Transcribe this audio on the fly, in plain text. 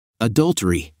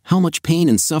Adultery, how much pain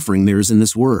and suffering there is in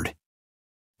this word.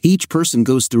 Each person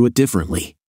goes through it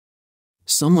differently.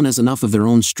 Someone has enough of their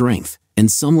own strength,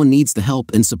 and someone needs the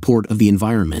help and support of the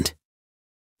environment.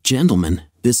 Gentlemen,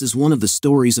 this is one of the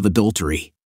stories of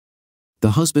adultery.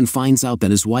 The husband finds out that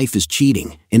his wife is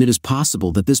cheating, and it is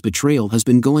possible that this betrayal has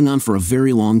been going on for a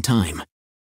very long time.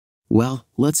 Well,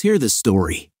 let's hear this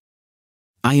story.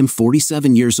 I am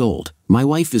 47 years old, my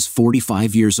wife is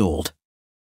 45 years old.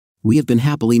 We have been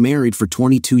happily married for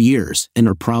 22 years and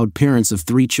are proud parents of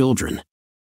 3 children.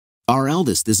 Our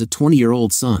eldest is a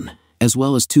 20-year-old son, as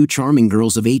well as 2 charming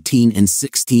girls of 18 and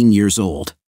 16 years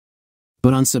old.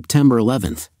 But on September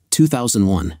 11,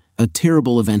 2001, a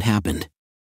terrible event happened.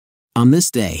 On this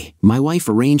day, my wife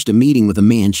arranged a meeting with a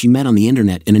man she met on the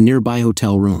internet in a nearby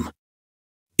hotel room.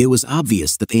 It was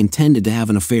obvious that they intended to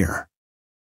have an affair.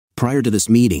 Prior to this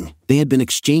meeting, they had been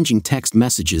exchanging text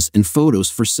messages and photos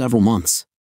for several months.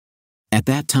 At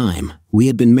that time, we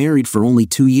had been married for only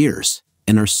 2 years,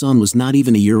 and our son was not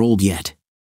even a year old yet.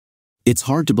 It's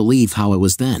hard to believe how it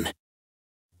was then.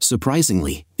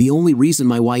 Surprisingly, the only reason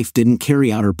my wife didn't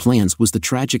carry out her plans was the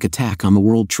tragic attack on the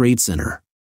World Trade Center.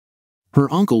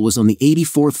 Her uncle was on the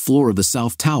 84th floor of the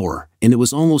South Tower, and it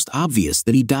was almost obvious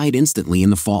that he died instantly in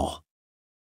the fall.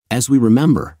 As we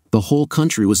remember, the whole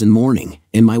country was in mourning,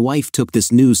 and my wife took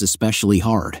this news especially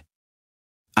hard.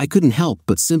 I couldn't help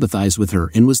but sympathize with her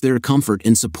and was there to comfort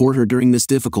and support her during this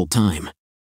difficult time.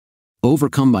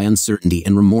 Overcome by uncertainty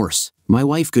and remorse, my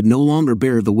wife could no longer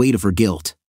bear the weight of her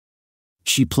guilt.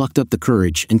 She plucked up the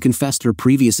courage and confessed her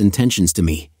previous intentions to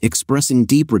me, expressing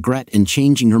deep regret and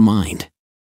changing her mind.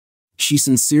 She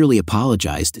sincerely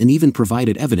apologized and even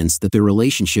provided evidence that their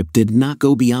relationship did not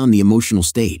go beyond the emotional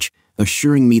stage,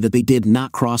 assuring me that they did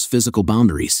not cross physical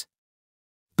boundaries.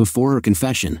 Before her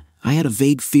confession, I had a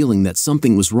vague feeling that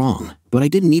something was wrong, but I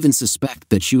didn't even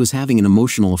suspect that she was having an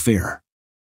emotional affair.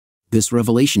 This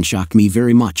revelation shocked me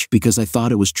very much because I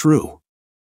thought it was true.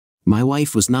 My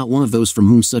wife was not one of those from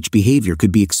whom such behavior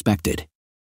could be expected.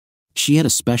 She had a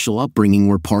special upbringing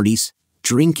where parties,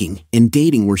 drinking, and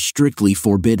dating were strictly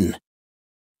forbidden.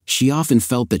 She often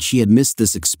felt that she had missed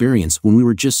this experience when we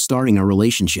were just starting our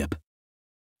relationship.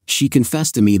 She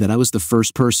confessed to me that I was the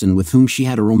first person with whom she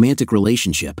had a romantic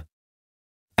relationship.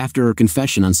 After her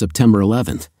confession on September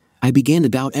 11th, I began to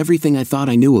doubt everything I thought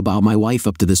I knew about my wife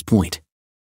up to this point.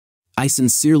 I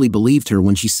sincerely believed her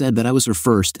when she said that I was her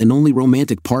first and only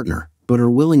romantic partner, but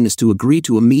her willingness to agree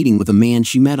to a meeting with a man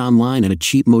she met online at a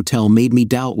cheap motel made me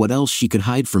doubt what else she could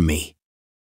hide from me.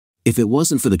 If it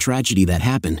wasn't for the tragedy that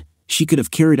happened, she could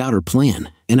have carried out her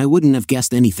plan, and I wouldn't have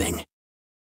guessed anything.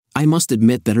 I must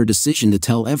admit that her decision to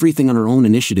tell everything on her own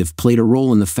initiative played a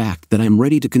role in the fact that I am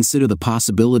ready to consider the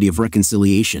possibility of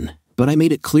reconciliation, but I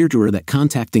made it clear to her that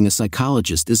contacting a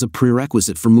psychologist is a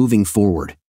prerequisite for moving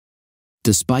forward.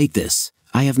 Despite this,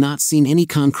 I have not seen any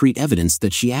concrete evidence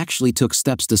that she actually took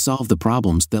steps to solve the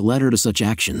problems that led her to such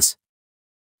actions.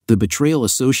 The betrayal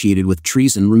associated with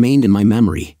treason remained in my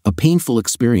memory, a painful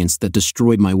experience that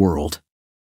destroyed my world.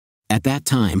 At that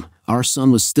time, our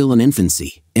son was still in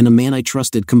infancy, and a man I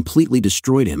trusted completely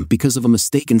destroyed him because of a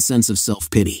mistaken sense of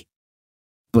self-pity.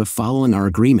 But following our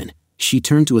agreement, she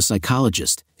turned to a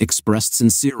psychologist, expressed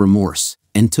sincere remorse,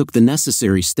 and took the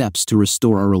necessary steps to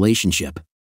restore our relationship.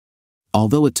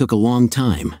 Although it took a long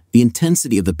time, the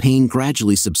intensity of the pain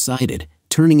gradually subsided,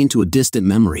 turning into a distant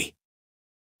memory.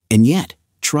 And yet,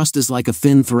 trust is like a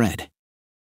thin thread.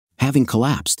 Having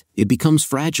collapsed, it becomes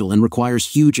fragile and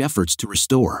requires huge efforts to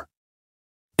restore.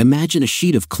 Imagine a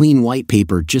sheet of clean white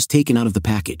paper just taken out of the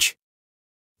package.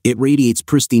 It radiates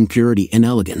pristine purity and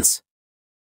elegance.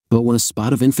 But when a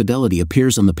spot of infidelity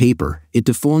appears on the paper, it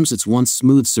deforms its once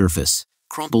smooth surface,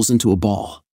 crumbles into a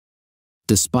ball.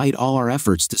 Despite all our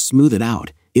efforts to smooth it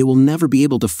out, it will never be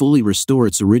able to fully restore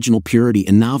its original purity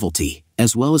and novelty,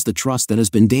 as well as the trust that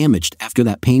has been damaged after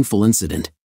that painful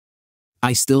incident.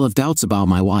 I still have doubts about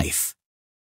my wife.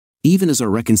 Even as our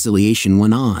reconciliation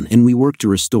went on and we worked to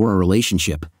restore our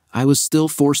relationship, I was still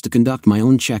forced to conduct my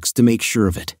own checks to make sure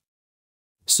of it.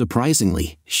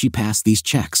 Surprisingly, she passed these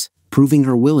checks, proving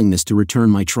her willingness to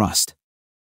return my trust.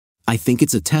 I think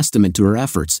it's a testament to her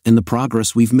efforts and the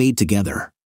progress we've made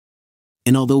together.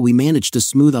 And although we managed to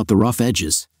smooth out the rough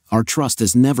edges, our trust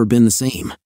has never been the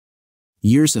same.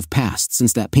 Years have passed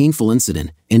since that painful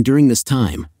incident, and during this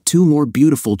time, 2 more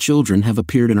beautiful children have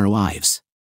appeared in our lives.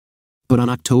 But on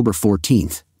October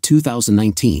 14,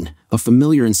 2019, a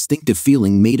familiar instinctive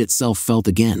feeling made itself felt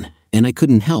again, and I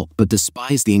couldn't help but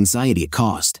despise the anxiety it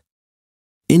caused.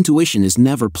 Intuition is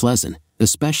never pleasant,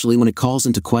 especially when it calls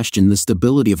into question the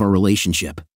stability of our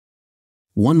relationship.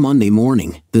 One Monday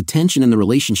morning, the tension in the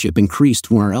relationship increased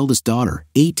when our eldest daughter,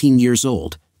 18 years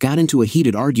old, got into a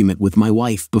heated argument with my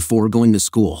wife before going to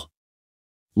school.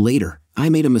 Later, I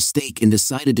made a mistake and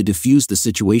decided to defuse the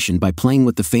situation by playing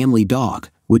with the family dog,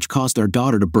 which caused our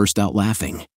daughter to burst out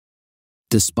laughing.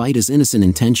 Despite his innocent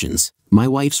intentions, my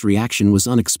wife's reaction was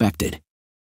unexpected.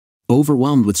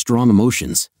 Overwhelmed with strong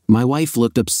emotions, my wife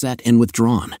looked upset and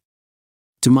withdrawn.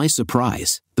 To my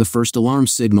surprise, the first alarm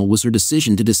signal was her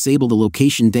decision to disable the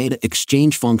location data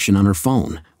exchange function on her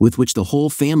phone, with which the whole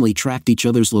family tracked each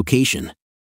other's location.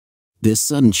 This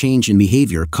sudden change in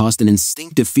behavior caused an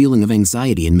instinctive feeling of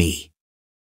anxiety in me.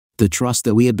 The trust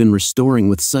that we had been restoring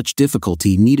with such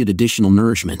difficulty needed additional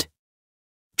nourishment.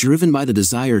 Driven by the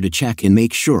desire to check and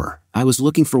make sure, I was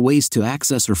looking for ways to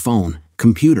access her phone,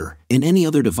 computer, and any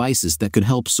other devices that could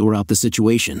help sort out the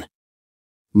situation.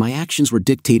 My actions were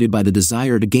dictated by the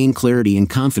desire to gain clarity and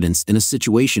confidence in a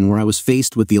situation where I was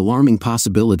faced with the alarming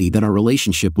possibility that our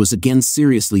relationship was again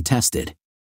seriously tested.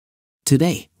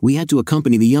 Today, we had to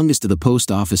accompany the youngest to the post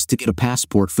office to get a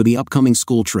passport for the upcoming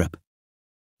school trip.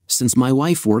 Since my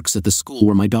wife works at the school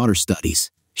where my daughter studies,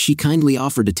 she kindly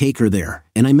offered to take her there,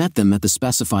 and I met them at the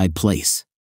specified place.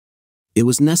 It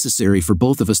was necessary for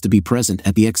both of us to be present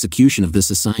at the execution of this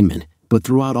assignment, but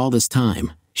throughout all this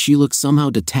time, she looked somehow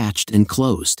detached and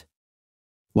closed.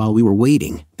 While we were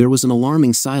waiting, there was an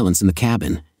alarming silence in the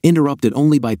cabin, interrupted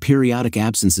only by periodic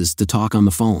absences to talk on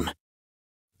the phone.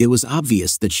 It was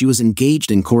obvious that she was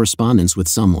engaged in correspondence with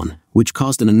someone, which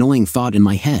caused an annoying thought in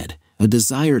my head, a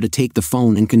desire to take the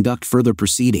phone and conduct further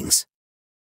proceedings.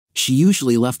 She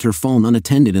usually left her phone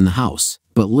unattended in the house,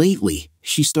 but lately,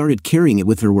 she started carrying it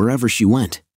with her wherever she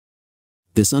went.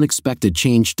 This unexpected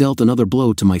change dealt another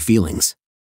blow to my feelings.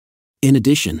 In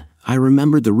addition, I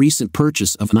remembered the recent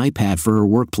purchase of an iPad for her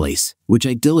workplace, which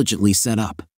I diligently set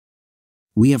up.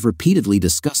 We have repeatedly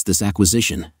discussed this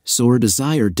acquisition, so her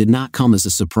desire did not come as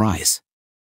a surprise.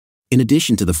 In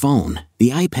addition to the phone, the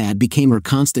iPad became her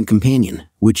constant companion,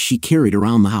 which she carried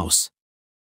around the house.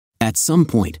 At some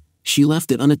point, she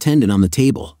left it unattended on the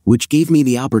table, which gave me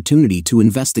the opportunity to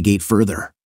investigate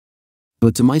further.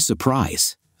 But to my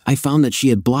surprise, I found that she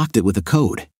had blocked it with a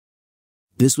code.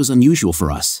 This was unusual for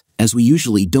us, as we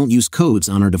usually don't use codes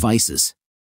on our devices.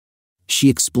 She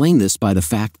explained this by the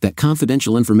fact that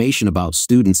confidential information about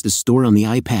students is stored on the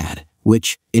iPad,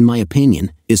 which, in my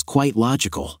opinion, is quite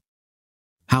logical.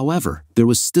 However, there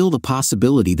was still the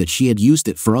possibility that she had used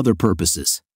it for other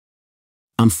purposes.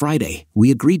 On Friday, we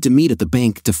agreed to meet at the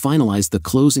bank to finalize the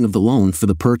closing of the loan for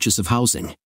the purchase of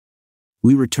housing.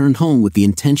 We returned home with the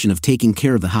intention of taking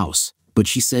care of the house, but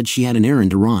she said she had an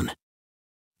errand to run.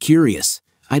 Curious,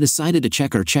 I decided to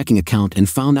check our checking account and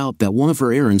found out that one of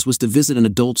her errands was to visit an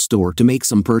adult store to make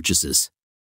some purchases.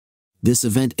 This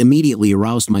event immediately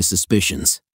aroused my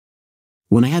suspicions.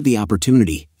 When I had the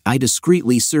opportunity, I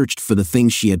discreetly searched for the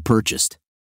things she had purchased.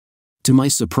 To my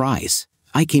surprise,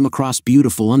 I came across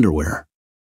beautiful underwear.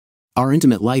 Our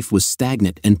intimate life was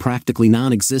stagnant and practically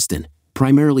non-existent,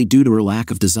 primarily due to her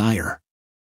lack of desire.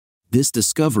 This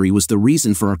discovery was the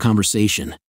reason for our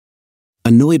conversation.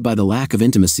 Annoyed by the lack of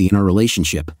intimacy in our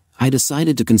relationship, I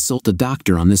decided to consult a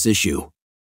doctor on this issue.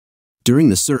 During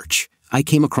the search, I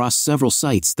came across several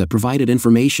sites that provided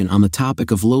information on the topic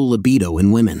of low libido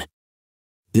in women.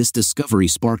 This discovery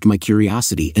sparked my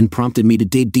curiosity and prompted me to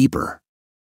dig deeper.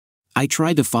 I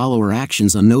tried to follow her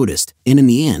actions unnoticed, and in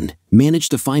the end, managed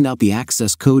to find out the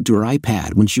access code to her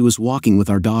iPad when she was walking with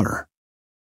our daughter.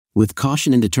 With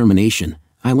caution and determination,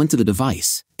 I went to the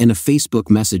device, and a Facebook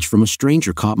message from a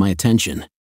stranger caught my attention.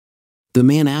 The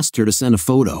man asked her to send a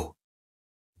photo.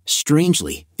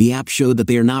 Strangely, the app showed that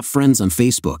they are not friends on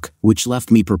Facebook, which left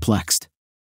me perplexed.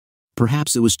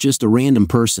 Perhaps it was just a random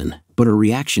person, but her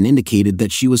reaction indicated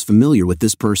that she was familiar with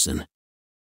this person.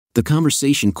 The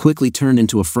conversation quickly turned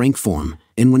into a frank form,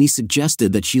 and when he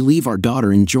suggested that she leave our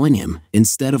daughter and join him,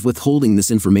 instead of withholding this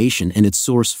information and its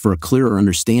source for a clearer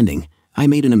understanding, I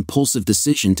made an impulsive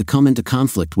decision to come into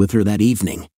conflict with her that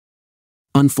evening.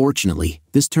 Unfortunately,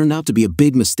 this turned out to be a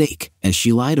big mistake, as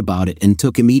she lied about it and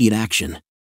took immediate action.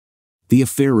 The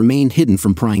affair remained hidden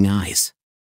from prying eyes.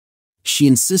 She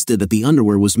insisted that the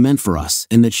underwear was meant for us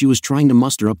and that she was trying to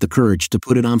muster up the courage to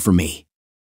put it on for me.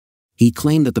 He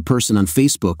claimed that the person on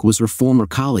Facebook was her former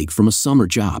colleague from a summer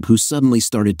job who suddenly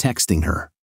started texting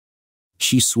her.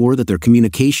 She swore that their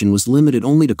communication was limited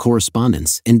only to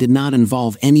correspondence and did not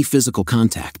involve any physical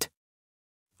contact.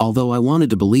 Although I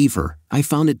wanted to believe her, I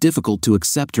found it difficult to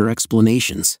accept her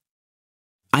explanations.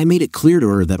 I made it clear to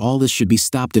her that all this should be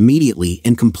stopped immediately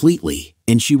and completely,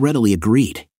 and she readily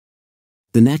agreed.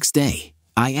 The next day,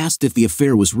 I asked if the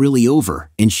affair was really over,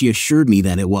 and she assured me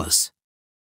that it was.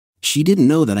 She didn't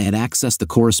know that I had accessed the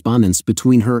correspondence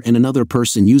between her and another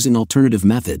person using alternative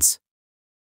methods.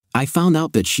 I found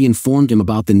out that she informed him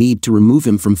about the need to remove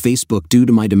him from Facebook due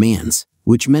to my demands,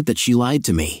 which meant that she lied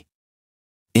to me.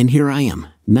 And here I am,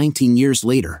 19 years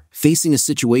later, facing a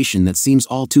situation that seems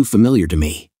all too familiar to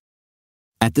me.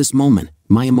 At this moment,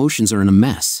 my emotions are in a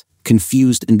mess,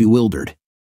 confused and bewildered.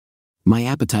 My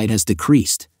appetite has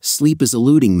decreased, sleep is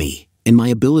eluding me, and my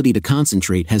ability to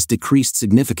concentrate has decreased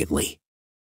significantly.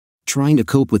 Trying to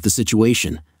cope with the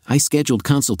situation, I scheduled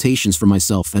consultations for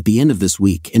myself at the end of this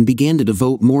week and began to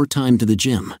devote more time to the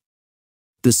gym.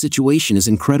 The situation is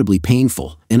incredibly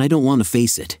painful, and I don't want to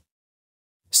face it.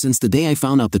 Since the day I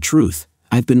found out the truth,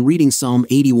 I've been reading Psalm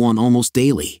 81 almost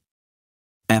daily.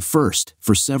 At first,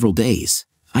 for several days,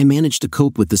 I managed to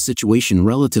cope with the situation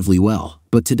relatively well,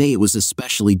 but today it was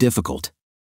especially difficult.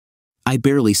 I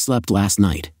barely slept last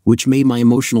night, which made my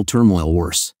emotional turmoil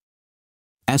worse.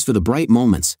 As for the bright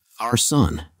moments, our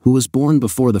son, who was born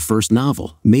before the first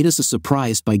novel, made us a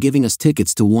surprise by giving us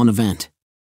tickets to one event.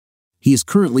 He is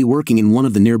currently working in one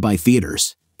of the nearby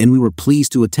theaters, and we were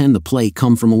pleased to attend the play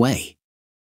Come From Away.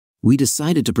 We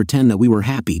decided to pretend that we were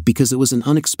happy because it was an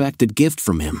unexpected gift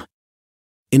from him.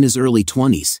 In his early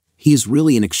 20s, he is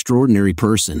really an extraordinary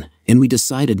person, and we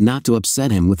decided not to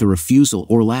upset him with a refusal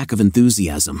or lack of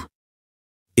enthusiasm.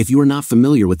 If you are not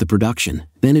familiar with the production,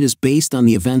 then it is based on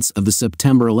the events of the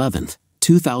September 11th,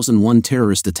 2001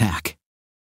 terrorist attack.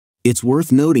 It's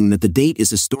worth noting that the date is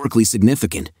historically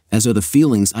significant, as are the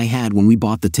feelings I had when we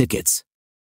bought the tickets.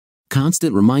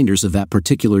 Constant reminders of that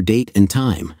particular date and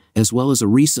time, as well as a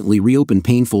recently reopened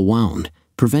painful wound,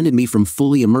 prevented me from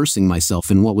fully immersing myself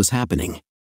in what was happening.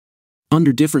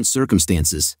 Under different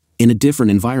circumstances, in a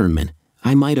different environment,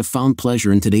 I might have found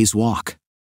pleasure in today's walk.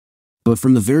 But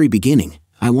from the very beginning,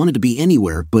 I wanted to be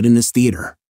anywhere but in this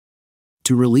theater.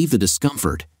 To relieve the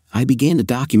discomfort, I began to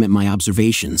document my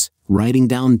observations, writing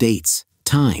down dates,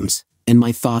 times, and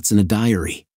my thoughts in a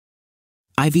diary.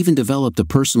 I've even developed a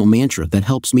personal mantra that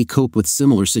helps me cope with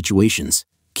similar situations: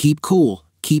 keep cool,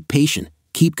 keep patient,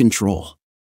 keep control.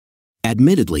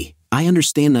 Admittedly, I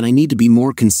understand that I need to be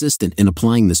more consistent in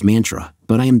applying this mantra,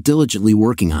 but I am diligently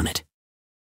working on it.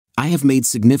 I have made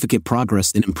significant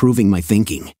progress in improving my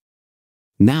thinking.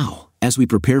 Now, as we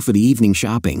prepare for the evening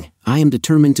shopping, I am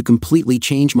determined to completely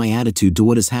change my attitude to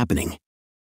what is happening.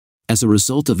 As a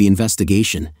result of the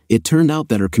investigation, it turned out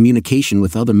that her communication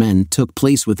with other men took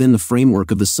place within the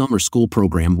framework of the summer school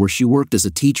program where she worked as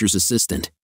a teacher's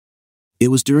assistant. It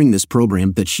was during this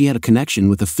program that she had a connection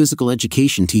with a physical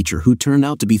education teacher who turned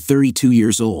out to be 32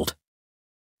 years old.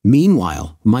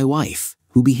 Meanwhile, my wife,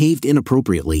 who behaved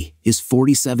inappropriately, is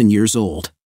 47 years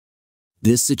old.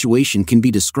 This situation can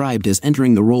be described as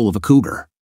entering the role of a cougar.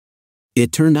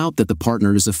 It turned out that the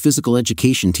partner is a physical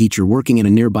education teacher working at a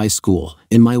nearby school,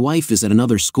 and my wife is at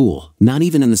another school, not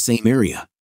even in the same area.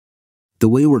 The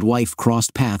wayward wife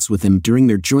crossed paths with him during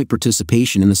their joint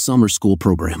participation in the summer school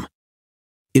program.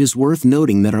 It is worth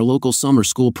noting that our local summer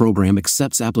school program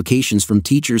accepts applications from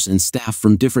teachers and staff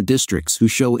from different districts who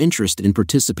show interest in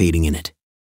participating in it.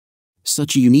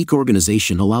 Such a unique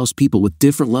organization allows people with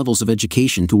different levels of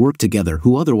education to work together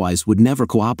who otherwise would never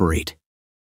cooperate.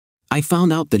 I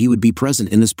found out that he would be present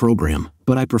in this program,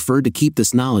 but I preferred to keep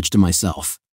this knowledge to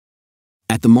myself.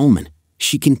 At the moment,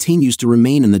 she continues to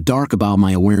remain in the dark about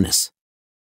my awareness.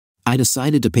 I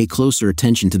decided to pay closer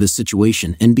attention to this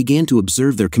situation and began to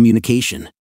observe their communication.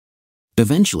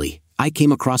 Eventually, I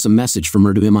came across a message from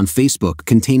her to him on Facebook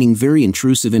containing very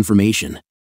intrusive information.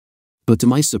 But to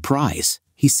my surprise,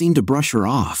 he seemed to brush her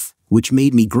off, which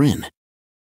made me grin.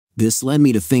 This led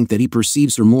me to think that he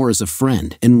perceives her more as a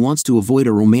friend and wants to avoid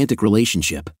a romantic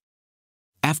relationship.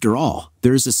 After all,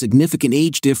 there is a significant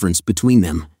age difference between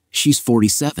them. She's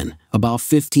 47, about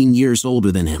 15 years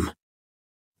older than him.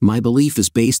 My belief is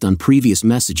based on previous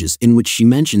messages in which she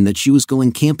mentioned that she was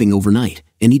going camping overnight,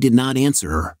 and he did not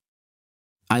answer her.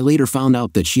 I later found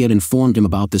out that she had informed him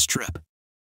about this trip.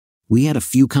 We had a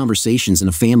few conversations in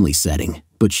a family setting,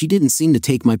 but she didn't seem to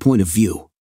take my point of view.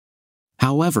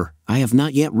 However, I have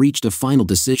not yet reached a final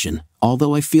decision,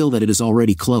 although I feel that it is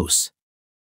already close.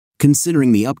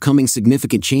 Considering the upcoming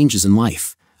significant changes in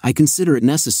life, I consider it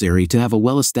necessary to have a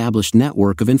well-established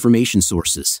network of information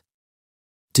sources.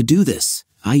 To do this,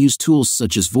 I use tools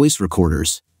such as voice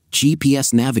recorders,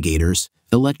 GPS navigators,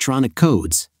 electronic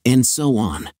codes, and so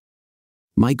on.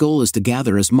 My goal is to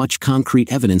gather as much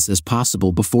concrete evidence as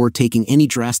possible before taking any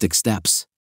drastic steps.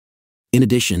 In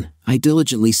addition, I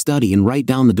diligently study and write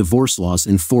down the divorce laws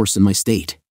in force in my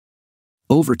state.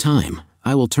 Over time,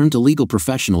 I will turn to legal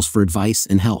professionals for advice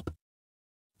and help.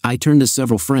 I turned to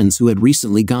several friends who had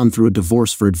recently gone through a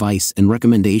divorce for advice and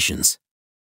recommendations.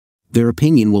 Their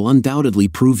opinion will undoubtedly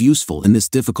prove useful in this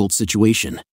difficult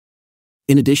situation.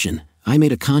 In addition, I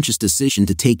made a conscious decision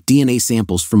to take DNA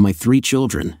samples from my 3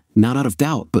 children, not out of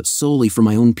doubt but solely for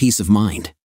my own peace of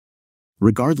mind.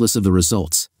 Regardless of the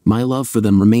results, my love for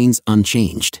them remains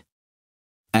unchanged.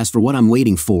 As for what I'm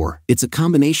waiting for, it's a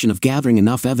combination of gathering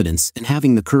enough evidence and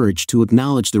having the courage to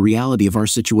acknowledge the reality of our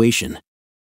situation.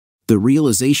 The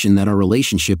realization that our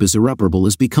relationship is irreparable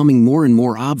is becoming more and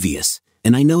more obvious,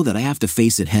 and I know that I have to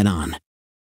face it head-on.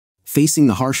 Facing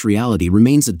the harsh reality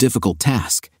remains a difficult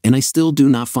task, and I still do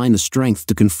not find the strength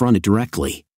to confront it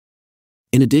directly.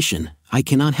 In addition, I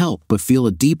cannot help but feel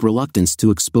a deep reluctance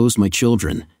to expose my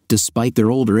children, despite their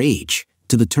older age,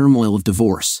 to the turmoil of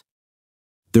divorce.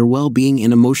 Their well-being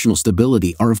and emotional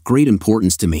stability are of great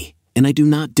importance to me, and I do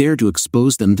not dare to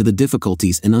expose them to the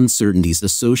difficulties and uncertainties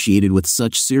associated with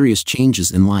such serious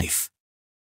changes in life.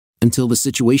 Until the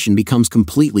situation becomes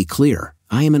completely clear,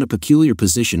 I am in a peculiar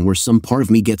position where some part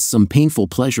of me gets some painful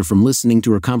pleasure from listening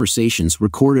to our conversations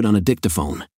recorded on a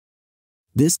dictaphone.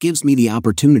 This gives me the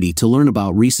opportunity to learn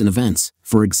about recent events,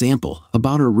 for example,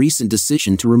 about her recent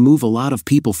decision to remove a lot of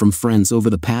people from Friends over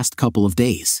the past couple of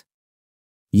days.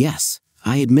 Yes,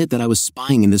 I admit that I was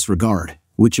spying in this regard,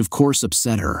 which of course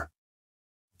upset her.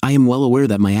 I am well aware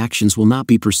that my actions will not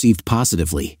be perceived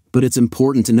positively, but it's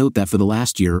important to note that for the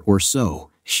last year or so,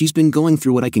 she's been going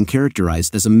through what I can characterize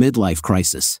as a midlife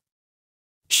crisis.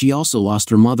 She also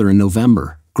lost her mother in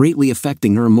November, greatly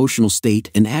affecting her emotional state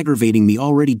and aggravating the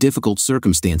already difficult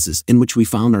circumstances in which we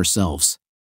found ourselves.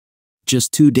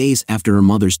 Just 2 days after her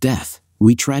mother's death,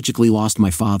 we tragically lost my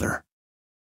father.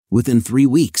 Within 3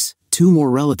 weeks, 2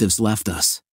 more relatives left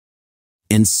us.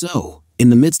 And so, in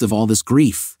the midst of all this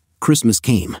grief, Christmas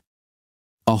came.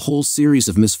 A whole series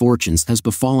of misfortunes has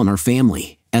befallen our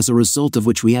family, as a result of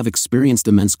which we have experienced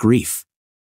immense grief.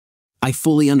 I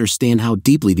fully understand how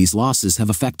deeply these losses have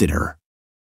affected her.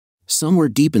 Somewhere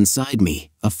deep inside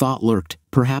me, a thought lurked,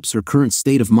 perhaps her current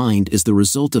state of mind is the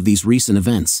result of these recent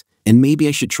events, and maybe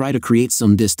I should try to create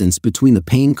some distance between the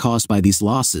pain caused by these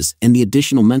losses and the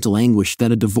additional mental anguish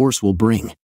that a divorce will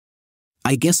bring.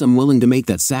 I guess I'm willing to make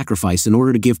that sacrifice in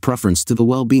order to give preference to the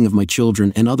well-being of my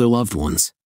children and other loved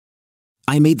ones.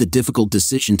 I made the difficult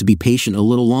decision to be patient a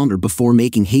little longer before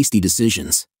making hasty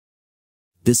decisions.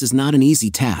 This is not an easy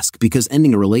task because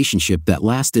ending a relationship that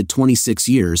lasted 26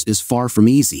 years is far from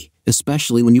easy,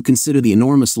 especially when you consider the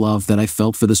enormous love that I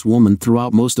felt for this woman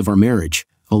throughout most of our marriage,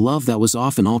 a love that was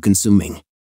often all-consuming.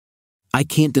 I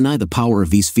can't deny the power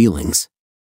of these feelings.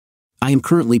 I am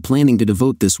currently planning to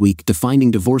devote this week to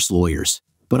finding divorce lawyers,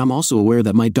 but I'm also aware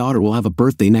that my daughter will have a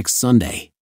birthday next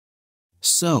Sunday.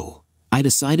 So, I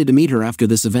decided to meet her after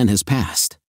this event has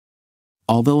passed.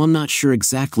 Although I'm not sure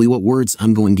exactly what words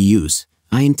I'm going to use,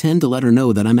 I intend to let her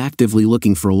know that I'm actively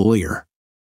looking for a lawyer.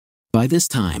 By this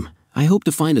time, I hope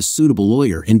to find a suitable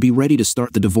lawyer and be ready to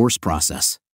start the divorce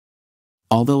process.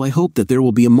 Although I hope that there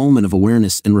will be a moment of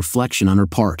awareness and reflection on her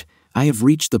part, I have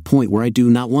reached the point where I do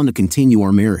not want to continue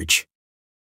our marriage.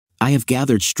 I have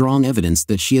gathered strong evidence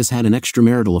that she has had an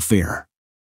extramarital affair.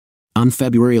 On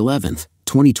February 11,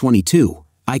 2022,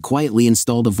 I quietly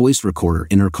installed a voice recorder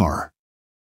in her car.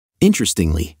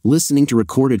 Interestingly, listening to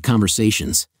recorded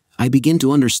conversations, I begin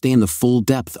to understand the full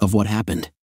depth of what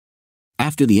happened.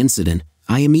 After the incident,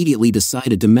 I immediately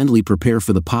decided to mentally prepare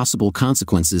for the possible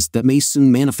consequences that may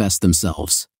soon manifest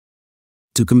themselves.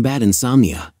 To combat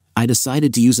insomnia, I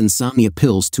decided to use insomnia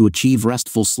pills to achieve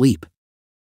restful sleep.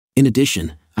 In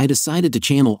addition, I decided to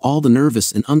channel all the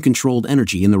nervous and uncontrolled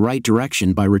energy in the right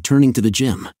direction by returning to the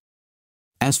gym.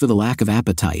 As for the lack of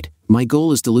appetite, my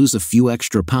goal is to lose a few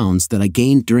extra pounds that I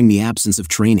gained during the absence of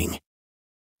training.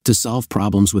 To solve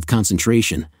problems with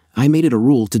concentration, I made it a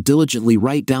rule to diligently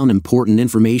write down important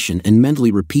information and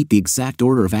mentally repeat the exact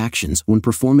order of actions when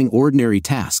performing ordinary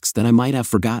tasks that I might have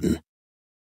forgotten.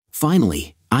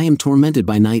 Finally, I am tormented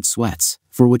by night sweats,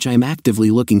 for which I am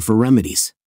actively looking for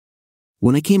remedies.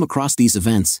 When I came across these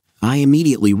events, I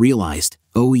immediately realized,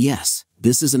 oh yes,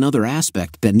 this is another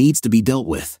aspect that needs to be dealt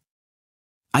with.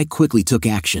 I quickly took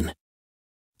action.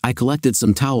 I collected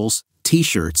some towels,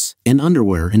 t-shirts, and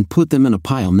underwear and put them in a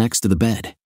pile next to the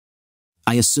bed.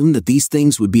 I assumed that these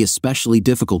things would be especially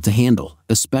difficult to handle,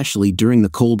 especially during the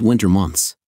cold winter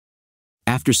months.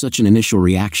 After such an initial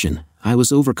reaction, I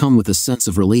was overcome with a sense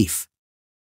of relief.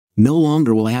 No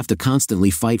longer will I have to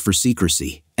constantly fight for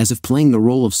secrecy, as if playing the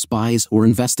role of spies or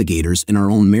investigators in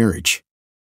our own marriage.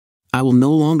 I will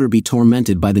no longer be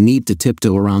tormented by the need to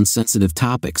tiptoe around sensitive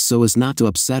topics so as not to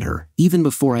upset her, even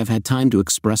before I have had time to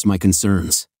express my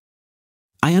concerns.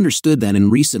 I understood that in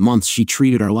recent months she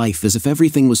treated our life as if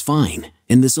everything was fine,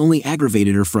 and this only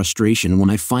aggravated her frustration when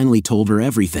I finally told her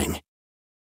everything.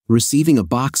 Receiving a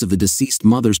box of the deceased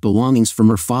mother's belongings from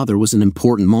her father was an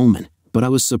important moment, but I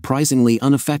was surprisingly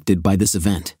unaffected by this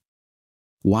event.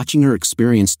 Watching her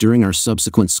experience during our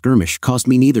subsequent skirmish caused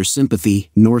me neither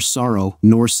sympathy, nor sorrow,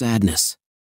 nor sadness.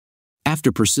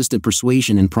 After persistent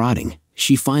persuasion and prodding,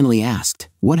 she finally asked,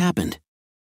 "What happened?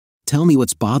 Tell me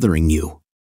what's bothering you."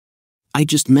 I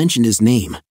just mentioned his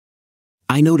name.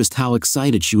 I noticed how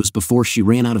excited she was before she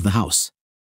ran out of the house.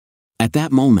 At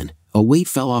that moment, a weight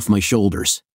fell off my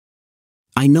shoulders.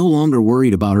 I no longer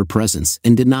worried about her presence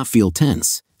and did not feel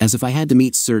tense, as if I had to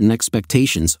meet certain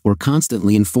expectations or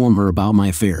constantly inform her about my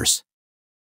affairs.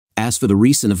 As for the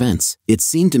recent events, it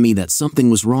seemed to me that something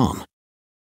was wrong.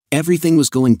 Everything was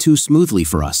going too smoothly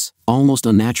for us, almost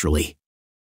unnaturally.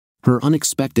 Her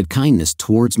unexpected kindness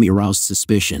towards me aroused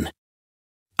suspicion.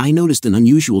 I noticed an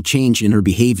unusual change in her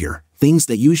behavior. Things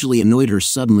that usually annoyed her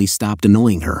suddenly stopped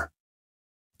annoying her.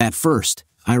 At first,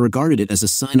 I regarded it as a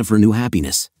sign of her new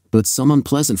happiness, but some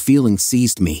unpleasant feeling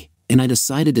seized me, and I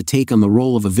decided to take on the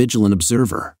role of a vigilant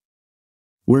observer.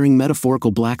 Wearing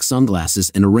metaphorical black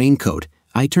sunglasses and a raincoat,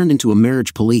 I turned into a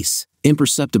marriage police,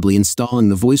 imperceptibly installing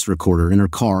the voice recorder in her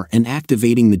car and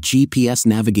activating the GPS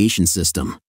navigation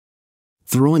system.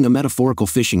 Throwing a metaphorical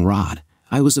fishing rod,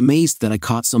 I was amazed that I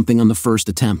caught something on the first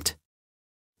attempt.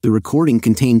 The recording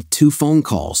contained 2 phone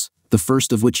calls, the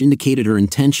first of which indicated her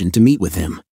intention to meet with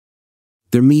him.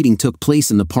 Their meeting took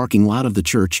place in the parking lot of the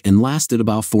church and lasted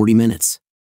about 40 minutes.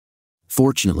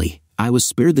 Fortunately, I was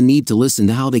spared the need to listen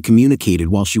to how they communicated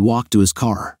while she walked to his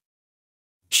car.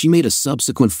 She made a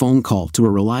subsequent phone call to a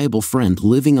reliable friend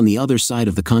living on the other side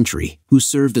of the country, who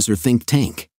served as her think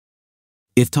tank.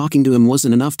 If talking to him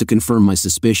wasn't enough to confirm my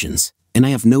suspicions, and I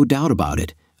have no doubt about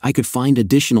it, I could find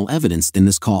additional evidence in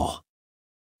this call.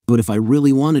 But if I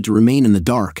really wanted to remain in the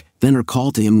dark, then her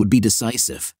call to him would be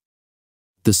decisive.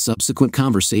 The subsequent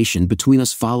conversation between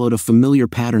us followed a familiar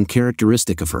pattern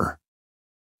characteristic of her.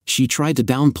 She tried to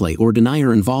downplay or deny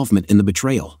her involvement in the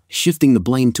betrayal, shifting the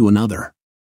blame to another.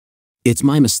 It's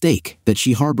my mistake that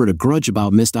she harbored a grudge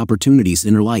about missed opportunities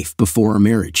in her life before our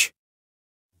marriage.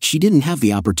 She didn't have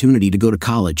the opportunity to go to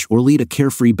college or lead a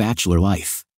carefree bachelor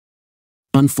life.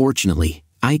 Unfortunately,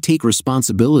 I take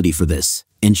responsibility for this,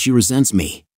 and she resents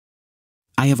me.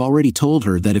 I have already told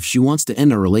her that if she wants to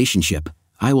end our relationship,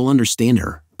 I will understand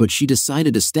her, but she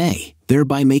decided to stay,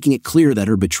 thereby making it clear that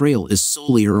her betrayal is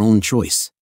solely her own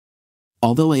choice.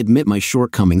 Although I admit my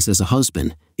shortcomings as a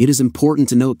husband, it is important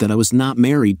to note that I was not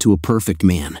married to a perfect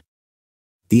man.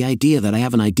 The idea that I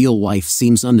have an ideal wife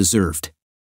seems undeserved.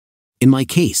 In my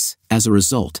case, as a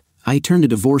result, I turn to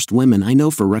divorced women I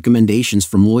know for recommendations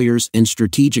from lawyers and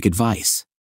strategic advice.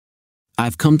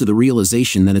 I've come to the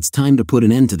realization that it's time to put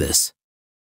an end to this.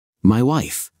 My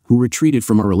wife, who retreated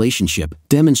from our relationship,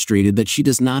 demonstrated that she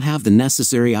does not have the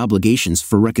necessary obligations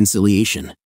for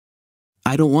reconciliation.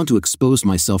 I don't want to expose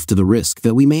myself to the risk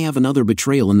that we may have another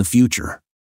betrayal in the future.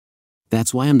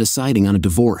 That's why I'm deciding on a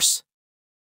divorce.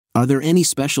 Are there any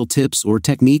special tips or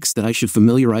techniques that I should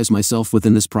familiarize myself with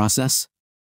in this process?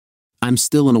 I'm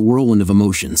still in a whirlwind of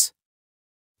emotions.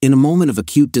 In a moment of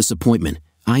acute disappointment,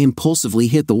 I impulsively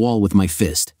hit the wall with my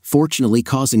fist, fortunately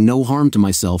causing no harm to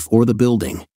myself or the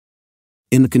building.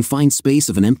 In the confined space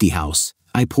of an empty house,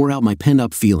 I pour out my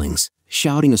pent-up feelings,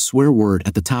 shouting a swear word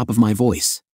at the top of my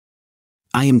voice.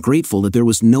 I am grateful that there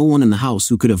was no one in the house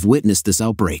who could have witnessed this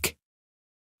outbreak.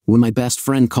 When my best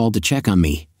friend called to check on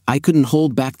me, I couldn't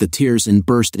hold back the tears and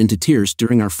burst into tears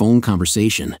during our phone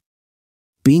conversation.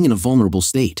 Being in a vulnerable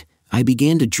state, I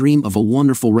began to dream of a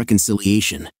wonderful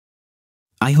reconciliation.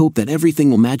 I hope that everything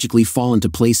will magically fall into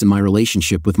place in my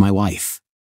relationship with my wife.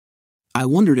 I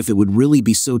wondered if it would really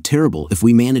be so terrible if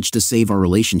we managed to save our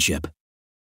relationship.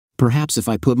 Perhaps if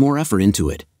I put more effort into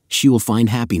it, she will find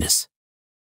happiness.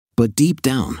 But deep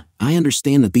down, I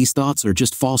understand that these thoughts are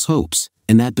just false hopes,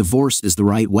 and that divorce is the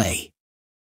right way.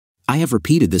 I have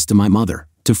repeated this to my mother,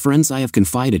 to friends I have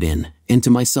confided in, and to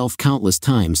myself countless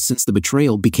times since the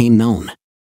betrayal became known.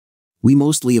 We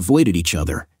mostly avoided each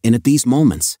other, and at these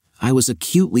moments, I was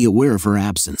acutely aware of her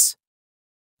absence.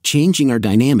 Changing our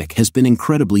dynamic has been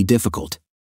incredibly difficult.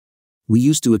 We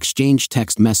used to exchange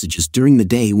text messages during the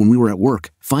day when we were at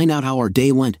work, find out how our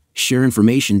day went, share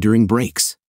information during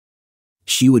breaks.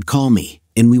 She would call me,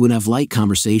 and we would have light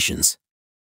conversations.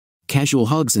 Casual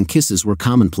hugs and kisses were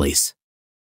commonplace.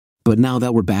 But now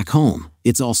that we're back home,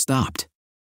 it's all stopped.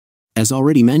 As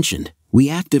already mentioned, we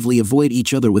actively avoid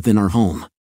each other within our home.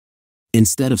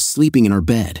 Instead of sleeping in our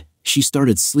bed, she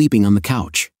started sleeping on the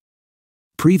couch.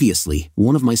 Previously,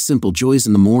 one of my simple joys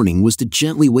in the morning was to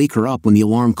gently wake her up when the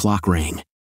alarm clock rang.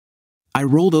 I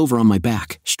rolled over on my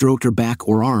back, stroked her back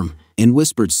or arm, and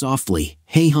whispered softly,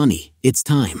 "Hey honey, it's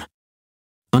time."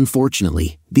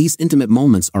 Unfortunately, these intimate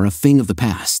moments are a thing of the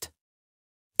past.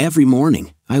 Every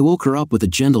morning, I woke her up with a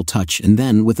gentle touch and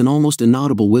then with an almost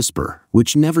inaudible whisper,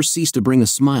 which never ceased to bring a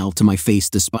smile to my face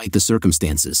despite the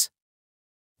circumstances.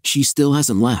 She still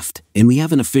hasn't left, and we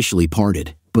haven't officially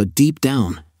parted, but deep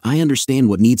down, I understand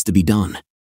what needs to be done.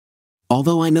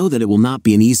 Although I know that it will not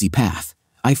be an easy path,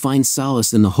 I find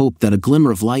solace in the hope that a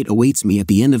glimmer of light awaits me at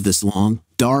the end of this long,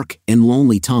 dark, and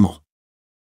lonely tunnel.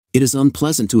 It is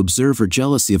unpleasant to observe her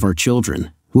jealousy of our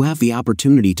children, who have the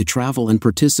opportunity to travel and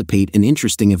participate in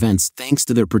interesting events thanks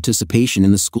to their participation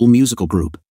in the school musical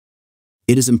group.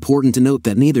 It is important to note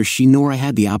that neither she nor I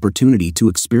had the opportunity to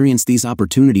experience these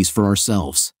opportunities for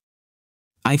ourselves.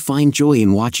 I find joy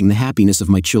in watching the happiness of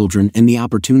my children and the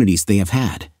opportunities they have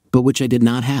had, but which I did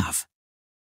not have.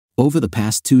 Over the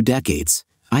past 2 decades,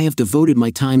 I have devoted my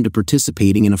time to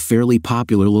participating in a fairly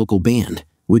popular local band,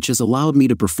 which has allowed me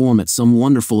to perform at some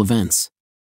wonderful events.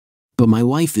 But my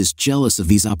wife is jealous of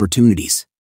these opportunities.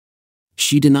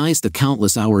 She denies the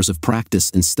countless hours of practice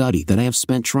and study that I have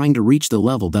spent trying to reach the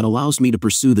level that allows me to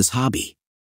pursue this hobby.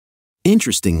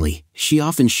 Interestingly, she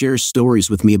often shares stories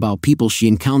with me about people she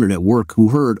encountered at work who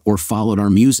heard or followed our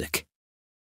music.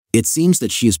 It seems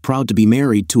that she is proud to be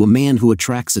married to a man who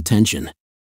attracts attention.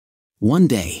 One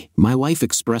day, my wife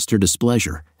expressed her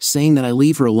displeasure, saying that I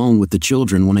leave her alone with the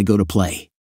children when I go to play.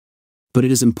 But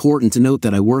it is important to note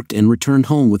that I worked and returned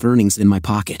home with earnings in my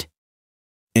pocket.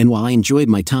 And while I enjoyed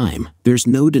my time, there's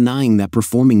no denying that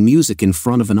performing music in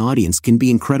front of an audience can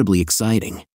be incredibly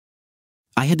exciting.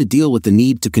 I had to deal with the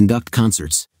need to conduct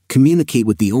concerts, communicate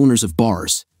with the owners of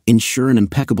bars, ensure an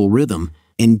impeccable rhythm,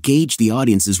 and gauge the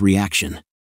audience's reaction.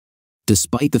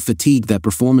 Despite the fatigue that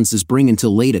performances bring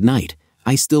until late at night,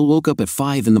 I still woke up at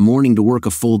 5 in the morning to work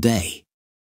a full day.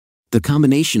 The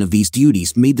combination of these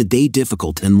duties made the day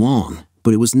difficult and long,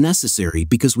 but it was necessary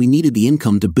because we needed the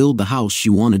income to build the house she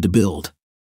wanted to build.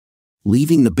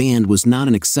 Leaving the band was not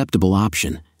an acceptable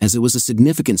option, as it was a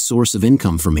significant source of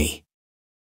income for me.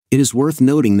 It is worth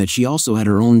noting that she also had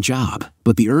her own job,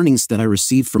 but the earnings that I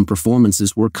received from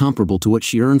performances were comparable to what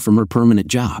she earned from her permanent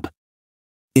job.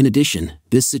 In addition,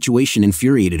 this situation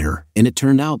infuriated her, and it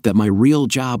turned out that my real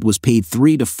job was paid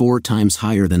 3 to 4 times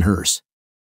higher than hers.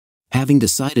 Having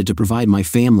decided to provide my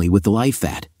family with the life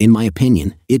that, in my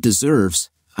opinion, it deserves,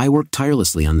 I worked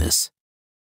tirelessly on this.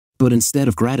 But instead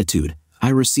of gratitude, I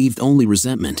received only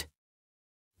resentment.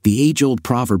 The age-old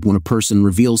proverb, when a person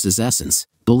reveals his essence,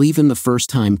 believe him the first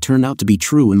time, turned out to be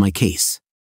true in my case.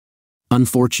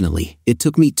 Unfortunately, it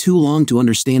took me too long to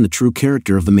understand the true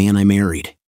character of the man I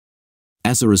married.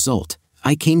 As a result,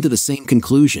 I came to the same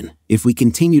conclusion: if we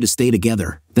continue to stay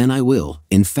together, then I will,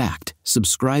 in fact,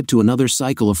 subscribe to another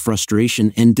cycle of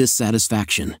frustration and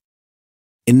dissatisfaction.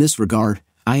 In this regard,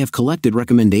 I have collected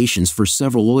recommendations for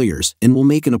several lawyers and will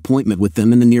make an appointment with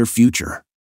them in the near future.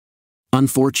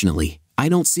 Unfortunately, I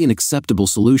don't see an acceptable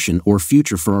solution or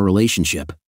future for our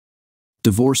relationship.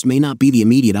 Divorce may not be the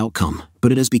immediate outcome,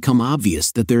 but it has become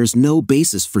obvious that there is no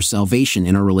basis for salvation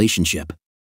in our relationship.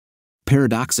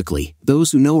 Paradoxically,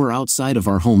 those who know her outside of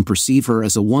our home perceive her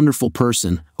as a wonderful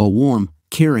person, a warm,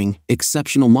 caring,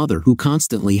 exceptional mother who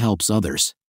constantly helps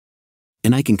others.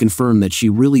 And I can confirm that she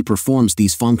really performs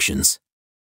these functions.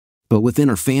 But within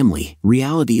our family,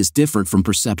 reality is different from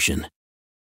perception.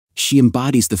 She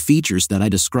embodies the features that I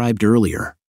described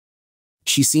earlier.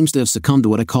 She seems to have succumbed to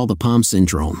what I call the Pom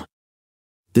syndrome.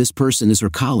 This person is her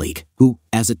colleague, who,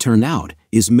 as it turned out,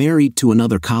 is married to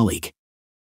another colleague.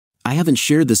 I haven't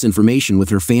shared this information with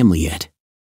her family yet.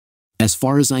 As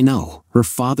far as I know, her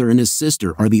father and his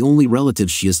sister are the only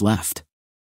relatives she has left.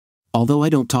 Although I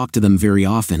don't talk to them very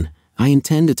often, I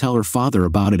intend to tell her father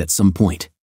about it at some point.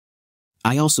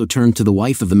 I also turned to the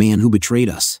wife of the man who betrayed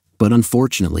us, but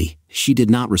unfortunately, she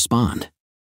did not respond.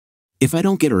 If I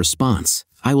don't get a response,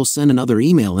 I will send another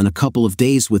email in a couple of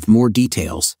days with more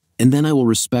details, and then I will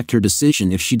respect her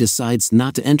decision if she decides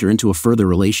not to enter into a further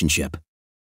relationship.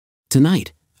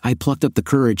 Tonight, I plucked up the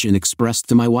courage and expressed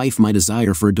to my wife my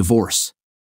desire for a divorce.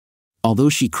 Although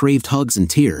she craved hugs and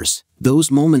tears,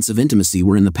 those moments of intimacy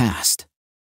were in the past.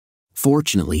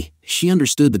 Fortunately, she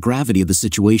understood the gravity of the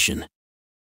situation.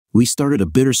 We started a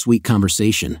bittersweet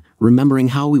conversation, remembering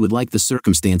how we would like the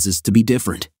circumstances to be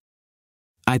different.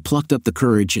 I plucked up the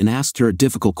courage and asked her a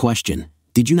difficult question: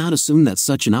 did you not assume that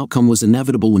such an outcome was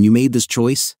inevitable when you made this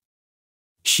choice?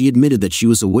 She admitted that she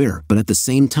was aware, but at the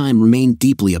same time remained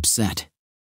deeply upset.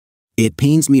 It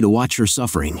pains me to watch her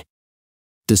suffering.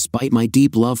 Despite my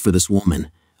deep love for this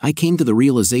woman, I came to the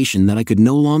realization that I could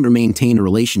no longer maintain a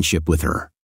relationship with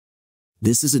her.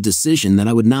 This is a decision that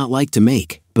I would not like to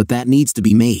make, but that needs to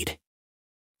be made.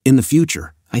 In the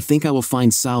future, I think I will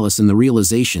find solace in the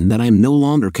realization that I am no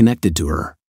longer connected to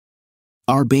her.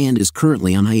 Our band is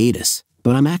currently on hiatus,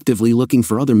 but I'm actively looking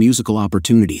for other musical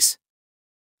opportunities.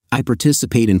 I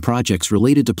participate in projects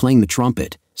related to playing the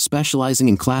trumpet, specializing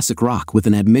in classic rock with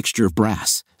an admixture of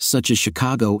brass, such as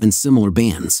Chicago and similar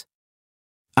bands.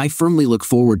 I firmly look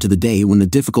forward to the day when the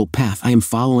difficult path I am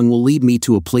following will lead me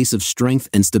to a place of strength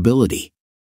and stability.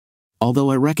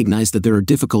 Although I recognize that there are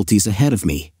difficulties ahead of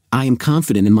me, I am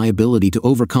confident in my ability to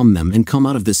overcome them and come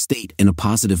out of this state in a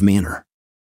positive manner.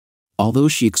 Although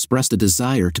she expressed a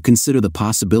desire to consider the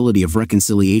possibility of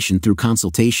reconciliation through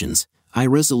consultations, I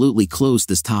resolutely closed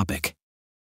this topic.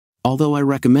 Although I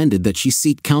recommended that she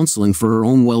seek counseling for her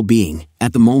own well-being,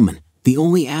 at the moment, the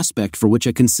only aspect for which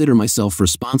I consider myself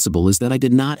responsible is that I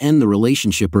did not end the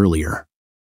relationship earlier.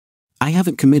 I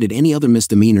haven't committed any other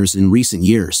misdemeanors in recent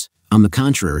years. On the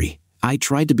contrary, I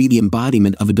tried to be the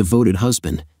embodiment of a devoted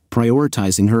husband,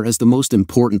 prioritizing her as the most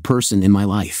important person in my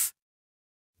life.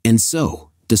 And so,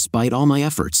 despite all my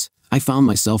efforts, I found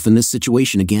myself in this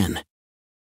situation again.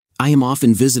 I am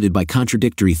often visited by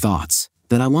contradictory thoughts,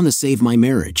 that I want to save my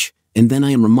marriage, and then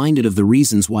I am reminded of the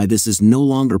reasons why this is no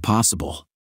longer possible.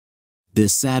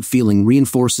 This sad feeling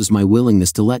reinforces my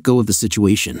willingness to let go of the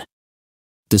situation.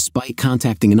 Despite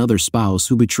contacting another spouse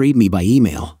who betrayed me by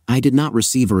email, I did not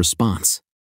receive a response.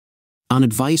 On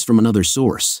advice from another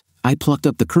source, I plucked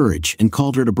up the courage and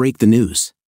called her to break the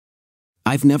news.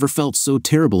 I've never felt so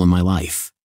terrible in my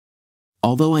life.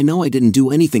 Although I know I didn't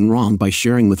do anything wrong by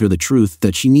sharing with her the truth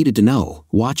that she needed to know,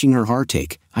 watching her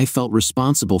heartache, I felt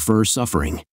responsible for her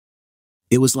suffering.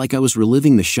 It was like I was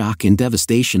reliving the shock and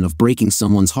devastation of breaking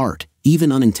someone's heart,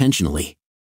 even unintentionally.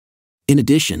 In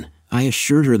addition, I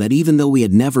assured her that even though we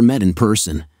had never met in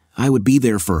person, I would be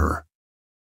there for her.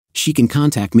 She can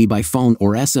contact me by phone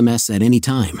or SMS at any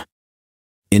time.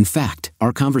 In fact,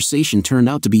 our conversation turned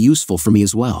out to be useful for me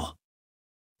as well.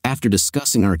 After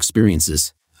discussing our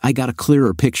experiences, I got a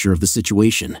clearer picture of the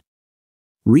situation.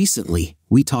 Recently,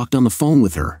 we talked on the phone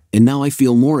with her, and now I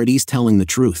feel more at ease telling the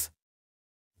truth.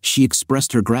 She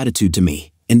expressed her gratitude to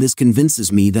me, and this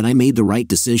convinces me that I made the right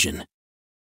decision.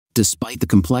 Despite the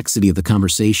complexity of the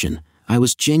conversation, I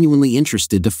was genuinely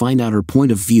interested to find out her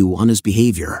point of view on his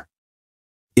behavior.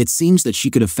 It seems that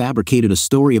she could have fabricated a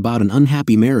story about an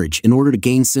unhappy marriage in order to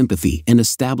gain sympathy and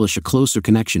establish a closer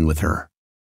connection with her.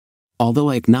 Although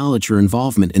I acknowledge her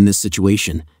involvement in this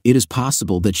situation, it is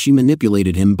possible that she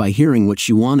manipulated him by hearing what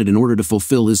she wanted in order to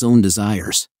fulfill his own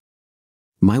desires.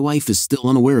 My wife is still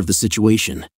unaware of the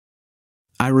situation.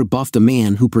 I rebuffed a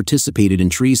man who participated in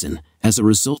treason, as a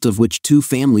result of which 2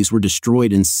 families were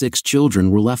destroyed and 6 children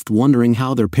were left wondering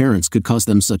how their parents could cause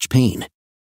them such pain.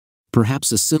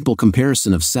 Perhaps a simple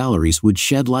comparison of salaries would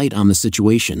shed light on the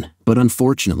situation, but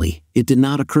unfortunately, it did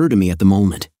not occur to me at the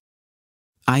moment.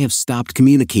 I have stopped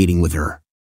communicating with her.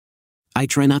 I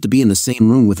try not to be in the same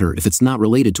room with her if it's not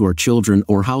related to our children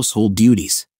or household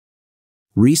duties.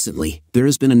 Recently, there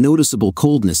has been a noticeable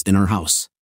coldness in our house.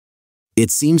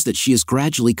 It seems that she is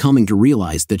gradually coming to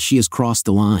realize that she has crossed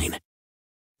the line.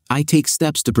 I take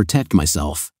steps to protect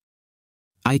myself.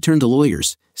 I turn to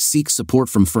lawyers, seek support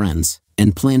from friends,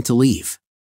 and plan to leave.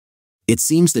 It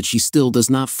seems that she still does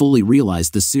not fully realize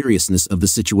the seriousness of the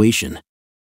situation.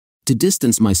 To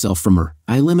distance myself from her,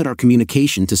 I limit our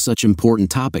communication to such important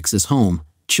topics as home,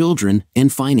 children,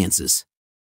 and finances.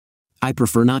 I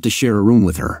prefer not to share a room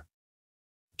with her.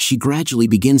 She gradually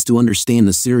begins to understand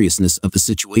the seriousness of the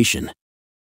situation.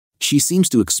 She seems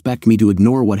to expect me to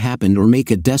ignore what happened or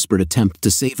make a desperate attempt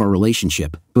to save our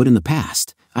relationship, but in the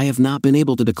past, I have not been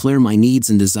able to declare my needs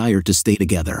and desire to stay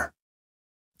together.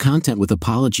 Content with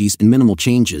apologies and minimal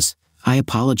changes, I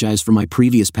apologize for my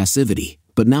previous passivity,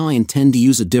 but now I intend to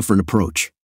use a different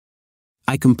approach.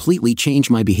 I completely change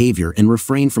my behavior and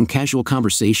refrain from casual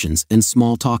conversations and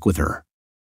small talk with her.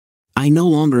 I no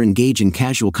longer engage in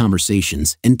casual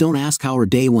conversations and don't ask how her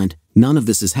day went. None of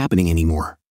this is happening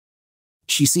anymore.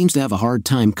 She seems to have a hard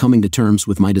time coming to terms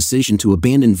with my decision to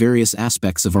abandon various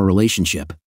aspects of our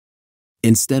relationship.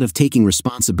 Instead of taking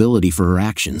responsibility for her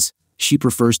actions, she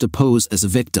prefers to pose as a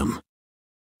victim.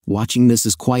 Watching this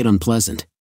is quite unpleasant.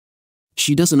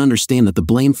 She doesn't understand that the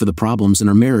blame for the problems in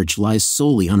our marriage lies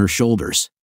solely on her shoulders.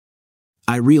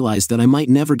 I realize that I might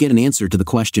never get an answer to the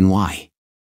question why.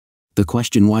 The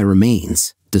question why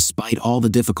remains, despite all the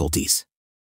difficulties.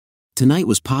 Tonight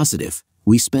was positive.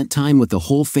 We spent time with the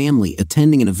whole family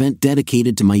attending an event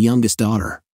dedicated to my youngest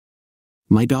daughter.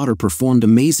 My daughter performed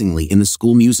amazingly in the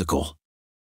school musical.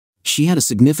 She had a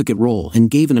significant role and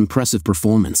gave an impressive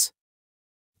performance.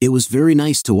 It was very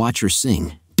nice to watch her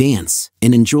sing, dance,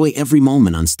 and enjoy every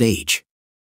moment on stage.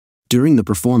 During the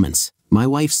performance, my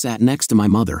wife sat next to my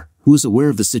mother, who is aware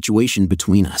of the situation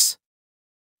between us.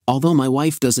 Although my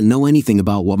wife doesn't know anything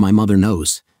about what my mother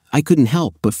knows, I couldn't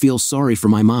help but feel sorry for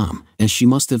my mom, as she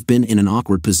must have been in an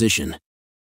awkward position.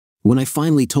 When I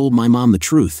finally told my mom the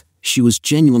truth, she was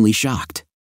genuinely shocked.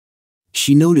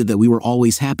 She noted that we were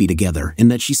always happy together and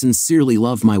that she sincerely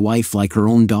loved my wife like her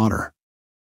own daughter.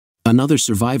 Another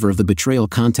survivor of the betrayal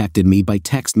contacted me by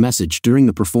text message during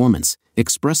the performance,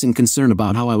 expressing concern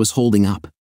about how I was holding up.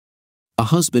 A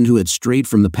husband who had strayed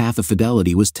from the path of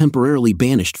fidelity was temporarily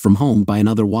banished from home by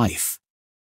another wife.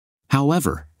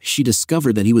 However, she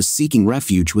discovered that he was seeking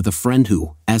refuge with a friend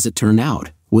who, as it turned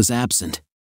out, was absent.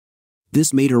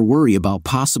 This made her worry about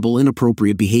possible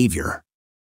inappropriate behavior.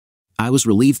 I was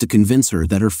relieved to convince her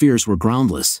that her fears were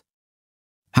groundless.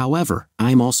 However,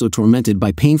 I am also tormented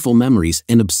by painful memories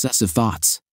and obsessive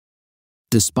thoughts.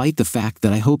 Despite the fact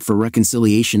that I hope for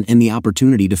reconciliation and the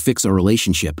opportunity to fix our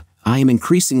relationship, I am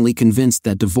increasingly convinced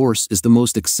that divorce is the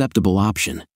most acceptable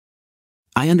option.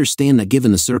 I understand that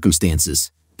given the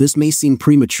circumstances, this may seem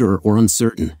premature or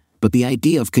uncertain, but the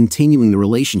idea of continuing the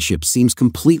relationship seems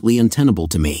completely untenable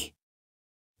to me.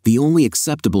 The only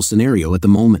acceptable scenario at the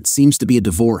moment seems to be a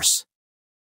divorce.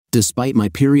 Despite my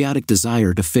periodic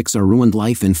desire to fix our ruined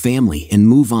life and family and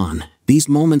move on, these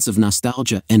moments of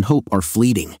nostalgia and hope are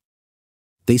fleeting.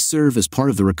 They serve as part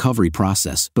of the recovery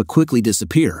process but quickly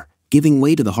disappear, giving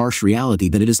way to the harsh reality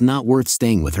that it is not worth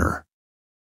staying with her.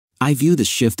 I view this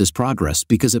shift as progress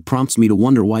because it prompts me to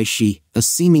wonder why she, a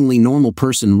seemingly normal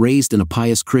person raised in a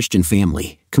pious Christian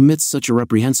family, commits such a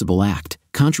reprehensible act,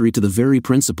 contrary to the very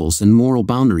principles and moral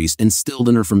boundaries instilled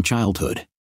in her from childhood.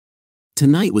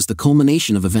 Tonight was the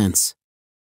culmination of events.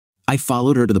 I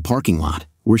followed her to the parking lot,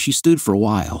 where she stood for a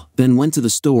while, then went to the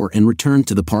store and returned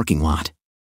to the parking lot.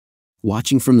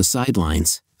 Watching from the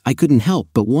sidelines, I couldn't help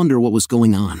but wonder what was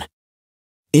going on.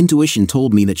 Intuition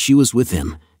told me that she was with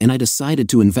him, and I decided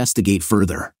to investigate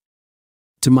further.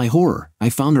 To my horror, I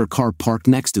found her car parked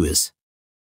next to his.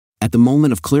 At the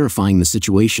moment of clarifying the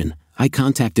situation, I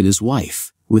contacted his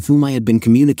wife, with whom I had been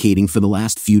communicating for the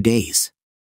last few days.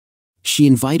 She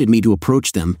invited me to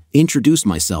approach them, introduce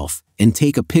myself, and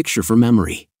take a picture for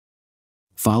memory.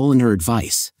 Following her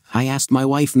advice, I asked my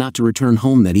wife not to return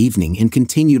home that evening and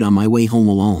continued on my way home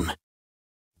alone.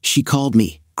 She called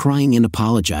me, crying and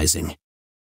apologizing.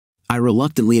 I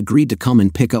reluctantly agreed to come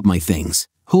and pick up my things,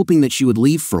 hoping that she would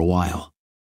leave for a while.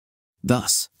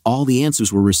 Thus, all the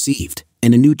answers were received,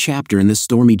 and a new chapter in this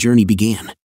stormy journey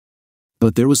began.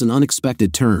 But there was an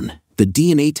unexpected turn. The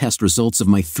DNA test results of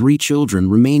my 3 children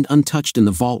remained untouched in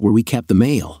the vault where we kept the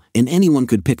mail, and anyone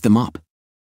could pick them up.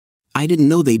 I didn't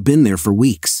know they'd been there for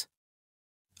weeks.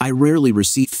 I rarely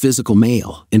received physical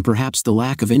mail, and perhaps the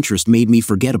lack of interest made me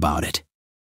forget about it.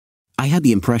 I had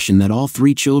the impression that all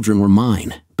 3 children were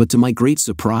mine, but to my great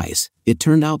surprise, it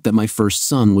turned out that my first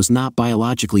son was not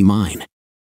biologically mine.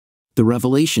 The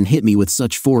revelation hit me with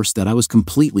such force that I was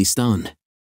completely stunned.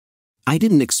 I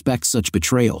didn't expect such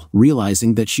betrayal,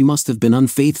 realizing that she must have been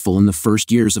unfaithful in the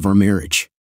first years of our marriage.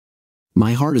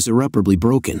 My heart is irreparably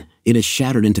broken, it is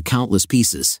shattered into countless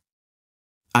pieces.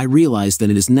 I realize that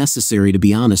it is necessary to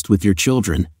be honest with your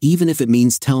children, even if it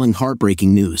means telling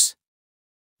heartbreaking news.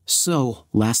 So,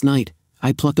 last night,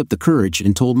 I plucked up the courage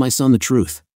and told my son the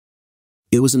truth.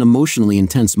 It was an emotionally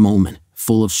intense moment,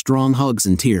 full of strong hugs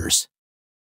and tears.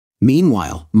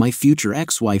 Meanwhile, my future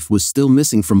ex-wife was still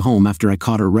missing from home after I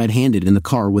caught her red-handed in the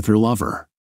car with her lover.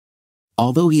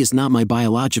 Although he is not my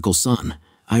biological son,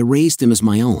 I raised him as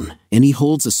my own, and he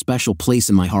holds a special place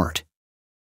in my heart.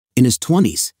 In his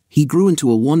 20s, he grew into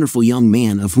a wonderful young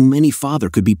man of whom any father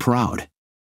could be proud.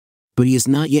 But he is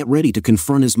not yet ready to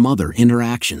confront his mother in her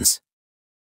actions.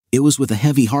 It was with a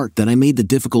heavy heart that I made the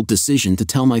difficult decision to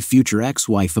tell my future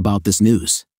ex-wife about this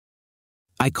news.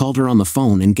 I called her on the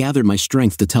phone and gathered my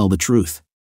strength to tell the truth.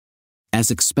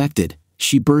 As expected,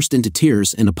 she burst into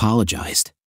tears and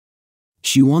apologized.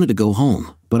 She wanted to go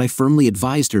home, but I firmly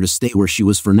advised her to stay where she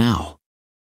was for now.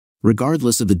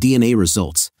 Regardless of the DNA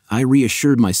results, I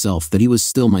reassured myself that he was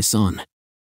still my son.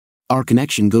 Our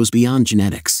connection goes beyond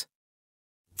genetics.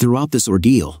 Throughout this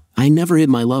ordeal, I never hid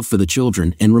my love for the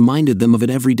children and reminded them of it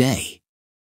every day.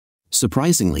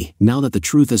 Surprisingly, now that the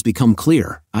truth has become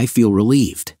clear, I feel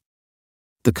relieved.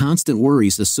 The constant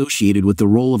worries associated with the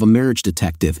role of a marriage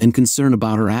detective and concern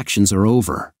about her actions are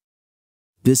over.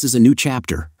 This is a new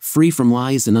chapter, free from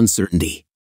lies and uncertainty.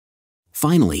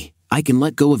 Finally, I can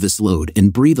let go of this load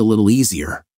and breathe a little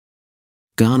easier.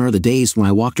 Gone are the days when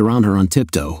I walked around her on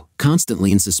tiptoe,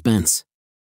 constantly in suspense.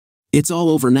 It's all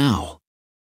over now.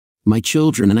 My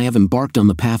children and I have embarked on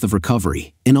the path of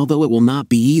recovery, and although it will not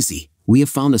be easy, we have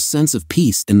found a sense of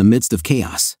peace in the midst of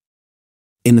chaos.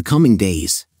 In the coming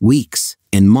days, weeks,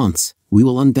 and months, we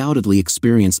will undoubtedly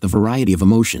experience a variety of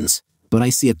emotions, but I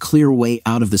see a clear way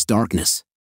out of this darkness.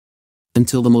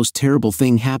 Until the most terrible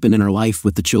thing happened in our life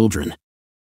with the children.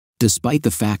 Despite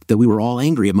the fact that we were all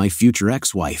angry at my future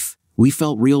ex-wife, we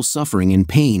felt real suffering and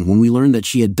pain when we learned that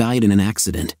she had died in an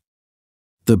accident.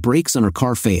 The brakes on her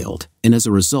car failed, and as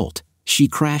a result, she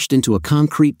crashed into a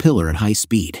concrete pillar at high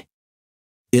speed.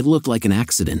 It looked like an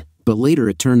accident, but later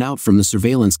it turned out from the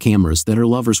surveillance cameras that her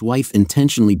lover's wife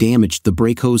intentionally damaged the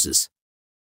brake hoses.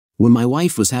 When my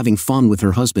wife was having fun with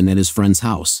her husband at his friend's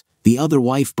house, the other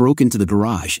wife broke into the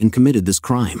garage and committed this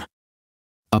crime.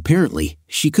 Apparently,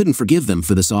 she couldn't forgive them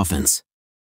for this offense.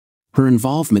 Her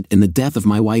involvement in the death of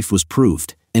my wife was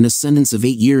proved, and a sentence of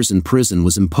 8 years in prison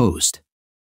was imposed.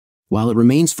 While it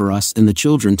remains for us and the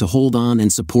children to hold on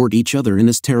and support each other in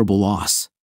this terrible loss.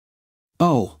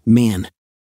 Oh, man.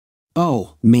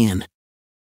 Oh, man.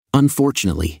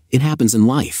 Unfortunately, it happens in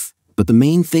life, but the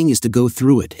main thing is to go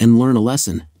through it and learn a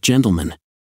lesson, gentlemen.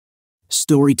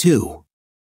 Story 2.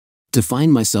 To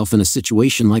find myself in a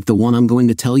situation like the one I'm going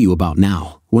to tell you about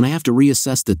now, when I have to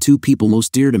reassess the two people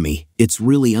most dear to me, it's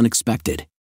really unexpected.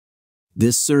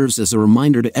 This serves as a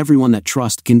reminder to everyone that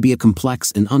trust can be a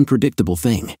complex and unpredictable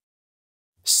thing.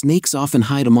 Snakes often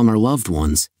hide among our loved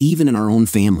ones, even in our own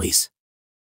families.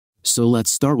 So let's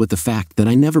start with the fact that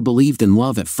I never believed in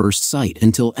love at first sight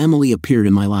until Emily appeared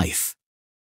in my life.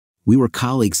 We were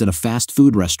colleagues at a fast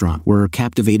food restaurant where her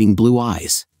captivating blue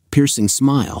eyes, piercing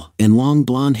smile, and long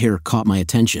blonde hair caught my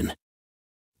attention.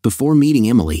 Before meeting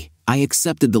Emily, I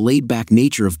accepted the laid-back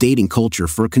nature of dating culture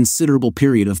for a considerable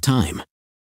period of time.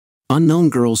 Unknown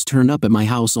girls turned up at my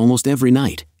house almost every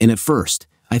night, and at first,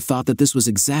 I thought that this was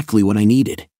exactly what I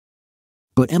needed.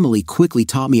 But Emily quickly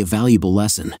taught me a valuable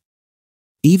lesson.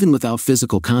 Even without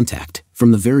physical contact,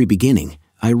 from the very beginning,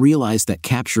 I realized that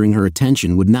capturing her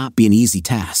attention would not be an easy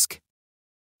task.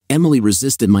 Emily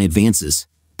resisted my advances,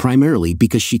 primarily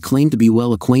because she claimed to be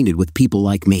well acquainted with people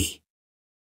like me.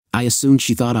 I assumed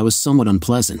she thought I was somewhat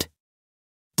unpleasant.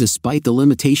 Despite the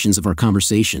limitations of our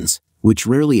conversations, which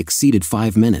rarely exceeded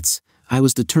 5 minutes, I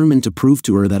was determined to prove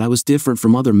to her that I was different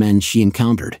from other men she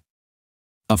encountered.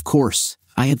 Of course,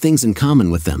 I had things in common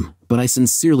with them, but I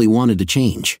sincerely wanted to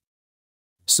change.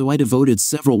 So I devoted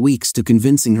several weeks to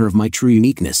convincing her of my true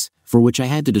uniqueness, for which I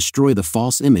had to destroy the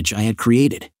false image I had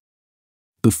created.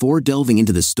 Before delving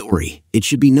into this story, it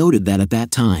should be noted that at that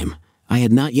time, I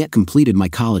had not yet completed my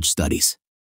college studies.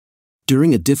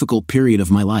 During a difficult period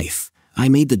of my life, I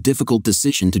made the difficult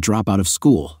decision to drop out of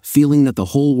school, feeling that the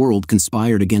whole world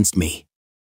conspired against me.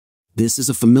 This is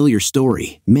a familiar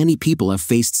story. Many people have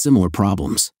faced similar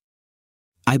problems.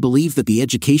 I believe that the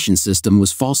education system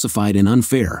was falsified and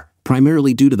unfair,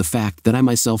 primarily due to the fact that I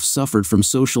myself suffered from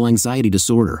social anxiety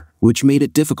disorder, which made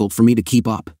it difficult for me to keep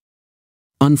up.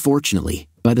 Unfortunately,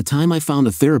 by the time I found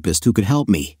a therapist who could help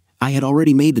me, I had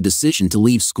already made the decision to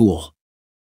leave school.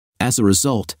 As a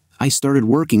result, I started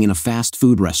working in a fast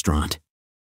food restaurant.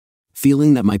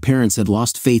 Feeling that my parents had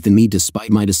lost faith in me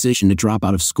despite my decision to drop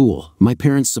out of school, my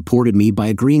parents supported me by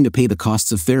agreeing to pay the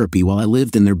costs of therapy while I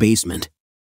lived in their basement.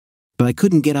 But I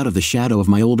couldn't get out of the shadow of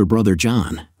my older brother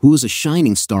John, who was a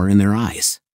shining star in their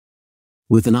eyes.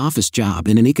 With an office job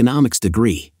and an economics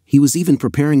degree, he was even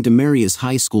preparing to marry his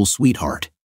high school sweetheart.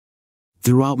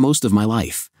 Throughout most of my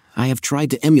life, I have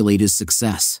tried to emulate his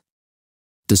success.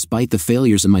 Despite the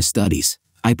failures in my studies,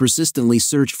 I persistently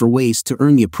searched for ways to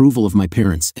earn the approval of my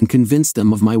parents and convince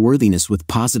them of my worthiness with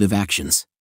positive actions.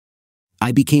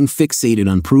 I became fixated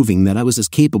on proving that I was as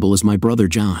capable as my brother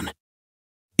John.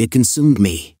 It consumed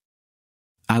me.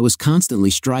 I was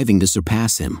constantly striving to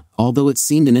surpass him, although it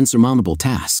seemed an insurmountable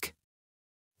task.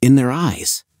 In their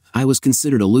eyes, I was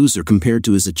considered a loser compared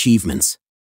to his achievements.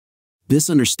 This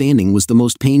understanding was the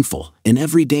most painful, and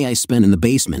every day I spent in the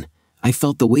basement, I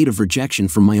felt the weight of rejection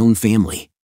from my own family.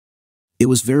 It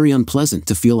was very unpleasant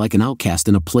to feel like an outcast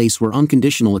in a place where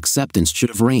unconditional acceptance should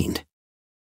have reigned.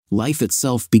 Life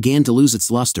itself began to lose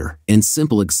its luster, and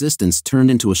simple existence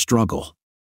turned into a struggle.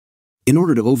 In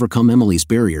order to overcome Emily's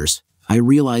barriers, I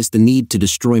realized the need to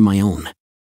destroy my own.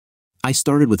 I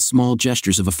started with small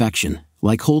gestures of affection,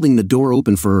 like holding the door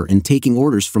open for her and taking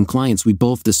orders from clients we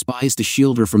both despised to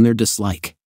shield her from their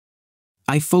dislike.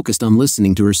 I focused on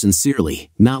listening to her sincerely,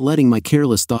 not letting my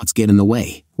careless thoughts get in the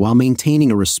way, while maintaining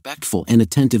a respectful and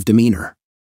attentive demeanor.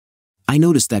 I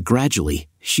noticed that gradually,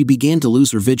 she began to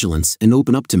lose her vigilance and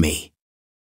open up to me.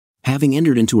 Having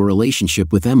entered into a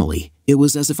relationship with Emily, it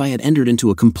was as if I had entered into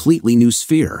a completely new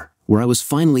sphere, where I was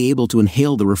finally able to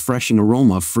inhale the refreshing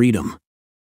aroma of freedom.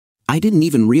 I didn't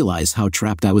even realize how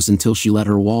trapped I was until she let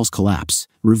her walls collapse,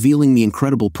 revealing the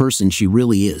incredible person she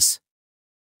really is.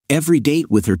 Every date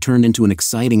with her turned into an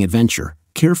exciting adventure,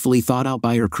 carefully thought out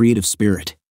by her creative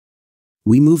spirit.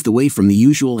 We moved away from the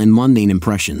usual and mundane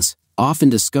impressions, often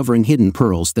discovering hidden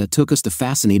pearls that took us to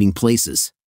fascinating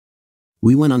places.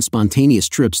 We went on spontaneous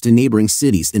trips to neighboring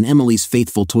cities in Emily's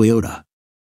faithful Toyota.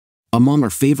 Among our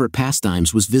favorite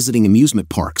pastimes was visiting amusement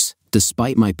parks,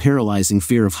 despite my paralyzing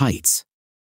fear of heights.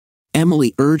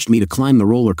 Emily urged me to climb the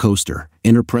roller coaster,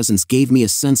 and her presence gave me a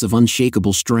sense of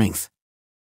unshakable strength.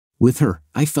 With her,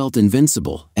 I felt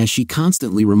invincible, as she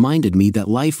constantly reminded me that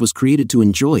life was created to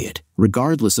enjoy it,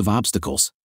 regardless of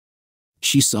obstacles.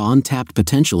 She saw untapped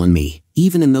potential in me,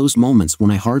 even in those moments when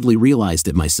I hardly realized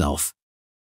it myself.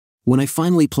 When I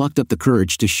finally plucked up the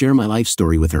courage to share my life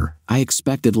story with her, I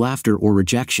expected laughter or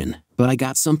rejection, but I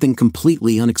got something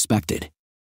completely unexpected.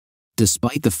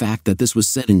 Despite the fact that this was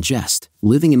said in jest,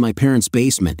 living in my parents'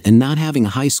 basement and not having a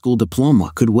high school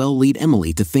diploma could well lead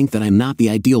Emily to think that I'm not the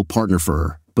ideal partner for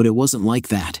her, but it wasn't like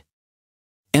that.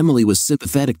 Emily was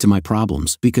sympathetic to my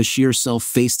problems because she herself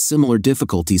faced similar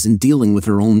difficulties in dealing with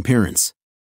her own parents.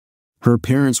 Her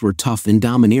parents were tough and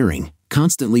domineering,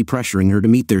 constantly pressuring her to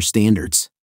meet their standards.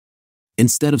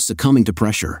 Instead of succumbing to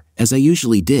pressure, as I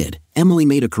usually did, Emily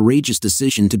made a courageous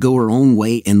decision to go her own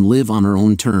way and live on her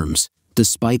own terms,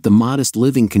 despite the modest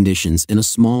living conditions in a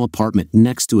small apartment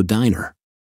next to a diner.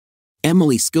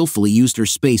 Emily skillfully used her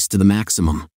space to the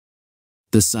maximum.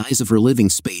 The size of her living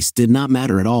space did not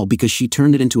matter at all because she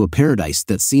turned it into a paradise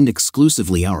that seemed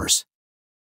exclusively ours.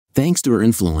 Thanks to her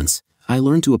influence, I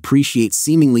learned to appreciate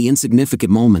seemingly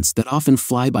insignificant moments that often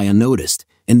fly by unnoticed,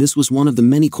 and this was one of the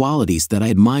many qualities that I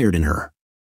admired in her.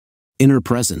 In her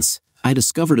presence, I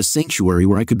discovered a sanctuary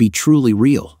where I could be truly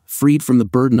real, freed from the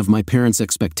burden of my parents'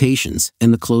 expectations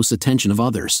and the close attention of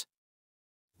others.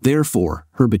 Therefore,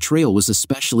 her betrayal was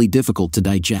especially difficult to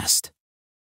digest.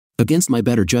 Against my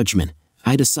better judgment,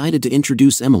 I decided to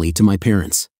introduce Emily to my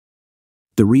parents.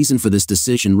 The reason for this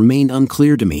decision remained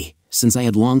unclear to me, since I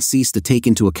had long ceased to take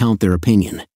into account their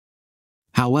opinion.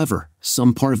 However,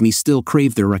 some part of me still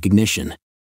craved their recognition.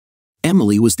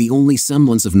 Emily was the only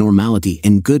semblance of normality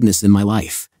and goodness in my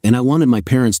life, and I wanted my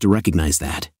parents to recognize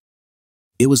that.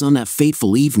 It was on that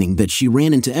fateful evening that she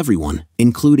ran into everyone,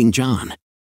 including John.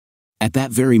 At that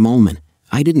very moment,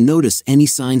 I didn't notice any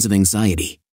signs of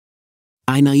anxiety.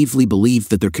 I naively believed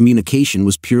that their communication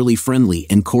was purely friendly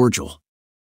and cordial.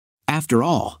 After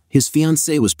all, his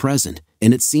fiancée was present,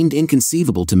 and it seemed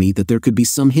inconceivable to me that there could be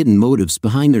some hidden motives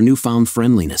behind their newfound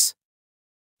friendliness.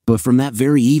 But from that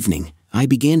very evening, I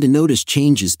began to notice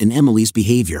changes in Emily's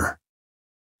behavior.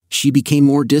 She became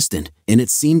more distant, and it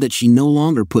seemed that she no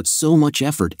longer put so much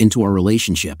effort into our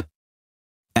relationship.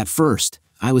 At first,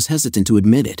 I was hesitant to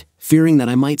admit it, fearing that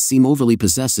I might seem overly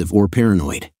possessive or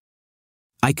paranoid.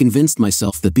 I convinced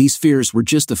myself that these fears were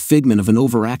just a figment of an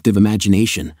overactive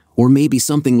imagination, or maybe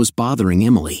something was bothering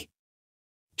Emily.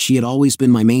 She had always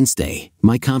been my mainstay,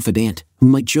 my confidant,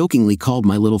 whom I jokingly called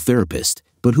my little therapist,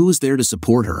 but who was there to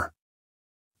support her?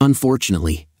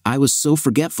 Unfortunately, I was so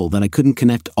forgetful that I couldn't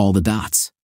connect all the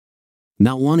dots.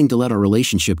 Not wanting to let our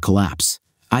relationship collapse,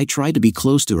 I tried to be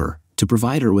close to her, to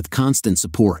provide her with constant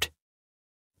support.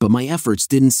 But my efforts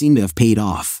didn't seem to have paid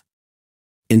off.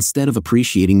 Instead of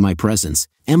appreciating my presence,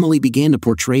 Emily began to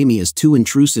portray me as too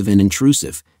intrusive,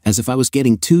 as if I was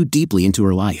getting too deeply into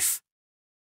her life.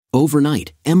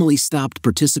 Overnight, Emily stopped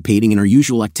participating in our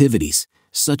usual activities,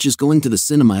 such as going to the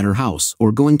cinema at her house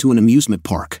or going to an amusement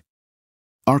park.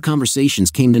 Our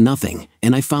conversations came to nothing,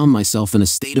 and I found myself in a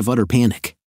state of utter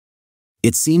panic.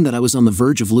 It seemed that I was on the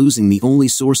verge of losing the only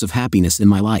source of happiness in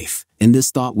my life, and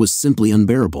this thought was simply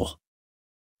unbearable.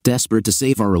 Desperate to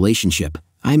save our relationship,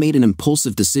 I made an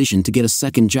impulsive decision to get a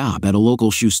second job at a local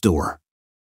shoe store.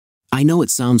 I know it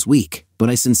sounds weak, but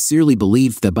I sincerely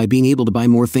believed that by being able to buy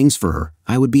more things for her,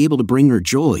 I would be able to bring her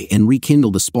joy and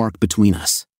rekindle the spark between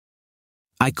us.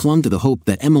 I clung to the hope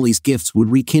that Emily's gifts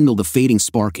would rekindle the fading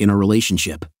spark in our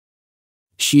relationship.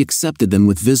 She accepted them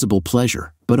with visible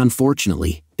pleasure, but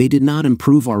unfortunately, they did not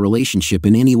improve our relationship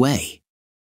in any way.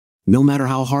 No matter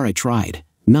how hard I tried,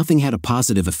 nothing had a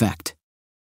positive effect.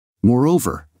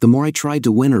 Moreover, the more I tried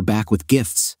to win her back with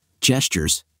gifts,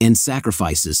 gestures, and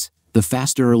sacrifices, the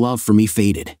faster her love for me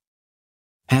faded.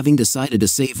 Having decided to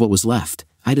save what was left,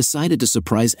 I decided to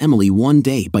surprise Emily one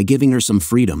day by giving her some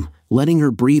freedom, letting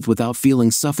her breathe without feeling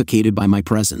suffocated by my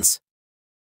presence.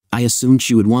 I assumed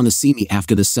she would want to see me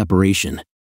after this separation.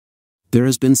 There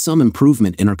has been some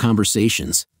improvement in our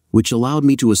conversations, which allowed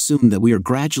me to assume that we are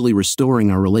gradually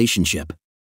restoring our relationship.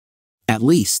 At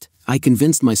least, I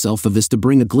convinced myself of this to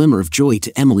bring a glimmer of joy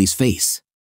to Emily's face.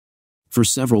 For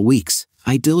several weeks,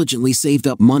 I diligently saved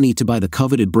up money to buy the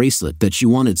coveted bracelet that she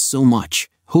wanted so much,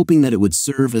 hoping that it would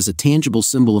serve as a tangible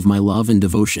symbol of my love and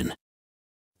devotion.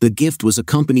 The gift was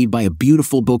accompanied by a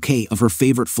beautiful bouquet of her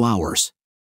favorite flowers.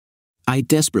 I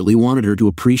desperately wanted her to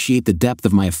appreciate the depth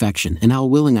of my affection and how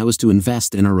willing I was to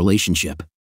invest in our relationship.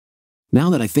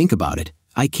 Now that I think about it,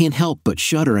 I can't help but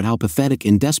shudder at how pathetic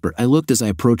and desperate I looked as I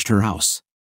approached her house.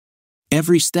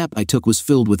 Every step I took was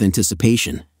filled with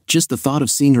anticipation. Just the thought of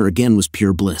seeing her again was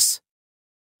pure bliss.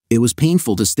 It was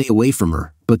painful to stay away from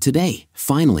her, but today,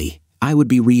 finally, I would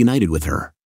be reunited with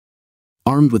her.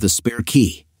 Armed with a spare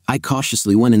key, I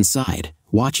cautiously went inside,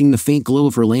 watching the faint glow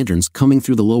of her lanterns coming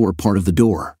through the lower part of the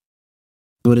door.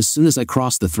 But as soon as I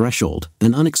crossed the threshold,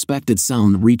 an unexpected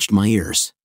sound reached my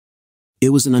ears. It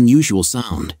was an unusual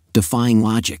sound, defying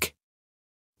logic.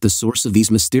 The source of these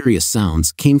mysterious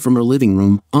sounds came from her living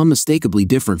room, unmistakably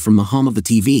different from the hum of the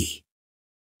TV.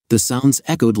 The sounds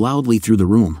echoed loudly through the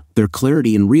room, their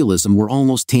clarity and realism were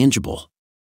almost tangible.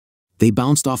 They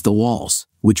bounced off the walls,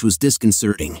 which was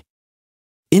disconcerting.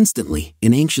 Instantly,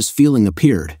 an anxious feeling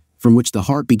appeared, from which the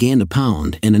heart began to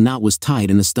pound and a knot was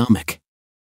tied in the stomach.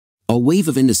 A wave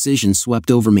of indecision swept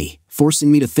over me,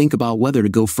 forcing me to think about whether to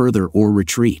go further or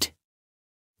retreat.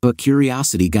 But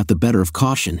curiosity got the better of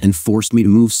caution and forced me to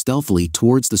move stealthily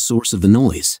towards the source of the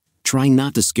noise, trying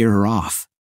not to scare her off.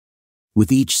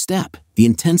 With each step, the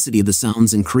intensity of the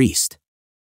sounds increased.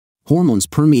 Hormones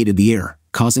permeated the air,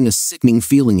 causing a sickening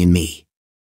feeling in me.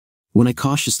 When I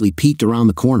cautiously peeked around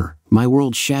the corner, my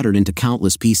world shattered into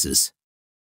countless pieces.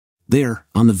 There,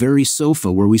 on the very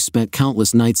sofa where we spent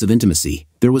countless nights of intimacy,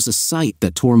 there was a sight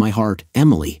that tore my heart.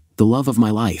 Emily, the love of my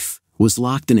life, was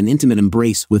locked in an intimate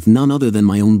embrace with none other than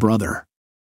my own brother.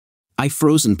 I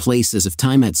froze in place as if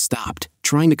time had stopped,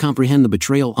 trying to comprehend the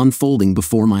betrayal unfolding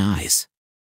before my eyes.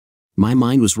 My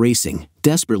mind was racing,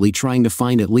 desperately trying to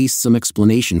find at least some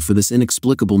explanation for this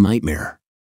inexplicable nightmare.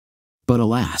 But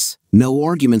alas, no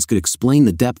arguments could explain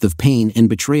the depth of pain and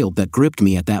betrayal that gripped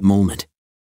me at that moment.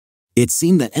 It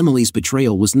seemed that Emily's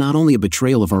betrayal was not only a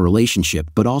betrayal of our relationship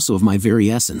but also of my very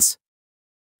essence.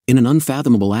 In an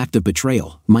unfathomable act of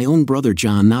betrayal, my own brother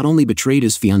John not only betrayed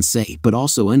his fiancée but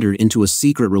also entered into a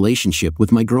secret relationship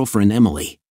with my girlfriend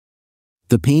Emily.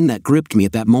 The pain that gripped me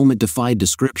at that moment defied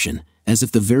description, as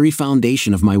if the very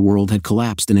foundation of my world had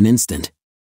collapsed in an instant.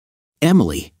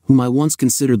 Emily, whom I once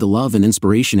considered the love and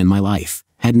inspiration in my life,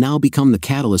 had now become the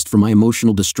catalyst for my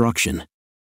emotional destruction.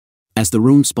 As the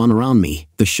room spun around me,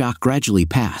 the shock gradually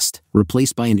passed,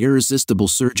 replaced by an irresistible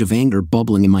surge of anger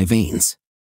bubbling in my veins.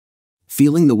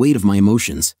 Feeling the weight of my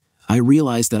emotions, I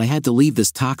realized that I had to leave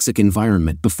this toxic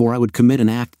environment before I would commit an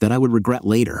act that I would regret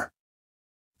later.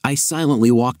 I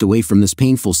silently walked away from this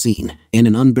painful scene, and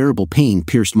an unbearable pain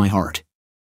pierced my heart.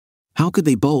 How could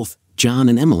they both, John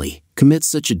and Emily, commit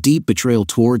such a deep betrayal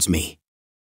towards me?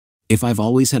 If I've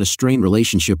always had a strained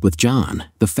relationship with John,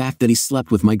 the fact that he slept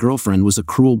with my girlfriend was a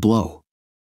cruel blow.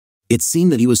 It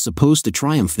seemed that he was supposed to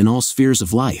triumph in all spheres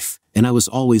of life, and I was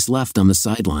always left on the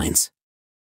sidelines.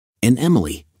 And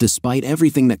Emily, despite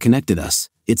everything that connected us,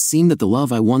 it seemed that the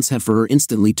love I once had for her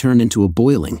instantly turned into a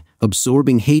boiling,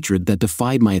 absorbing hatred that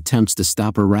defied my attempts to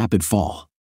stop her rapid fall.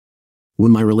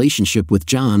 When my relationship with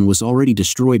John was already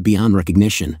destroyed beyond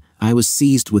recognition, I was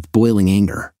seized with boiling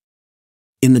anger.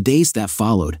 In the days that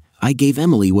followed, I gave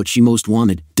Emily what she most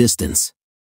wanted: distance.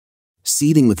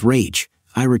 Seething with rage,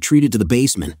 I retreated to the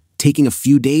basement, taking a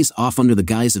few days off under the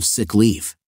guise of sick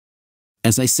leave.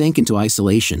 As I sank into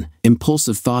isolation,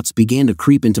 impulsive thoughts began to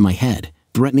creep into my head,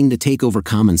 threatening to take over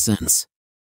common sense.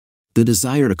 The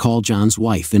desire to call John's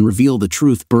wife and reveal the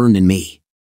truth burned in me.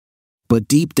 But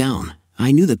deep down,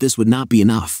 I knew that this would not be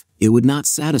enough. It would not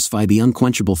satisfy the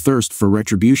unquenchable thirst for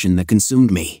retribution that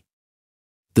consumed me.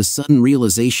 The sudden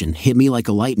realization hit me like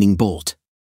a lightning bolt.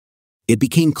 It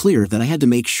became clear that I had to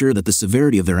make sure that the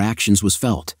severity of their actions was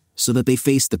felt, so that they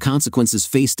faced the consequences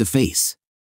face to face.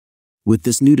 With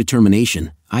this new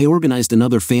determination, I organized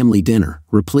another family dinner,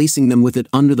 replacing them with it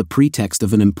under the pretext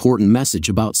of an important message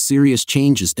about serious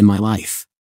changes in my life.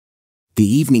 The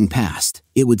evening passed,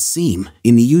 it would seem,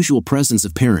 in the usual presence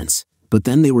of parents, but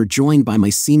then they were joined by my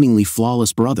seemingly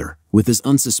flawless brother, with his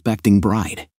unsuspecting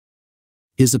bride.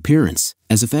 His appearance,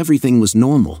 as if everything was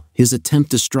normal, his attempt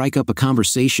to strike up a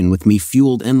conversation with me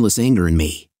fueled endless anger in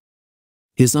me.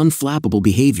 His unflappable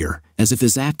behavior, as if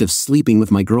his act of sleeping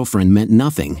with my girlfriend meant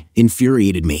nothing,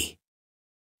 infuriated me.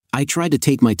 I tried to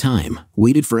take my time,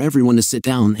 waited for everyone to sit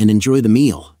down and enjoy the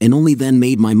meal, and only then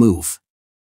made my move.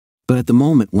 But at the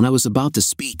moment when I was about to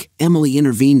speak, Emily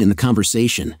intervened in the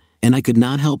conversation, and I could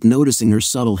not help noticing her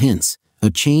subtle hints, a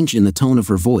change in the tone of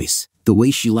her voice, the way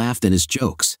she laughed at his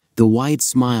jokes, the wide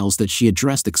smiles that she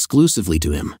addressed exclusively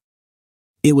to him.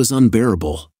 It was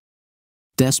unbearable.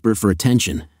 Desperate for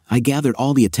attention, I gathered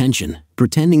all the attention,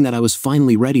 pretending that I was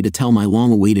finally ready to tell my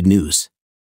long-awaited news.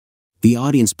 The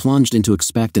audience plunged into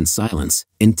expectant silence,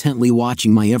 intently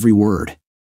watching my every word.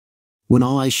 When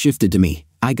all eyes shifted to me,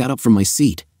 I got up from my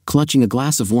seat, clutching a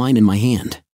glass of wine in my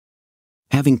hand.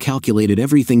 Having calculated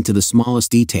everything to the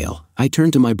smallest detail, I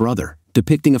turned to my brother,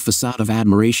 depicting a facade of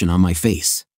admiration on my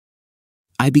face.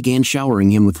 I began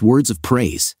showering him with words of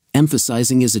praise,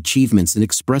 emphasizing his achievements and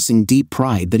expressing deep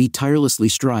pride that he tirelessly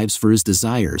strives for his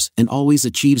desires and always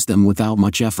achieves them without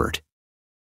much effort.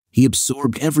 He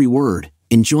absorbed every word,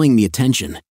 enjoying the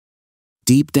attention.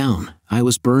 Deep down, I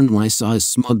was burned when I saw his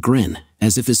smug grin,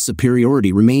 as if his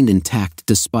superiority remained intact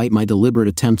despite my deliberate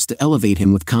attempts to elevate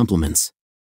him with compliments.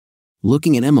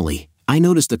 Looking at Emily, I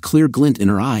noticed a clear glint in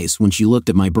her eyes when she looked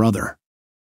at my brother.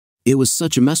 It was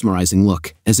such a mesmerizing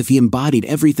look, as if he embodied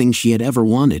everything she had ever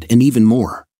wanted and even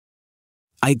more.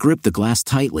 I gripped the glass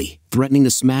tightly, threatening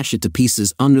to smash it to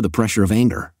pieces under the pressure of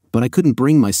anger, but I couldn't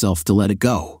bring myself to let it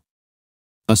go.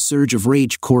 A surge of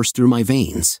rage coursed through my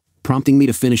veins, prompting me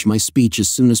to finish my speech as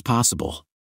soon as possible.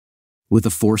 With a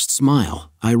forced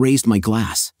smile, I raised my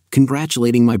glass,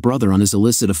 congratulating my brother on his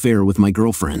illicit affair with my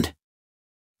girlfriend.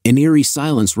 An eerie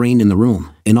silence reigned in the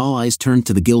room, and all eyes turned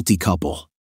to the guilty couple.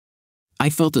 I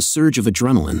felt a surge of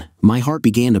adrenaline, my heart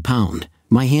began to pound,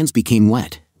 my hands became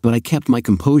wet, but I kept my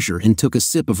composure and took a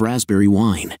sip of raspberry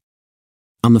wine.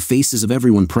 On the faces of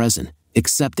everyone present,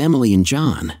 except Emily and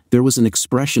John, there was an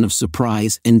expression of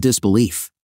surprise and disbelief.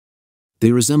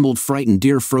 They resembled frightened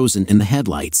deer frozen in the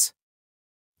headlights.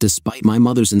 Despite my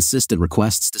mother's insistent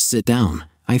requests to sit down,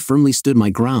 I firmly stood my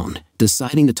ground,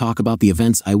 deciding to talk about the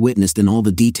events I witnessed in all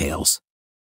the details.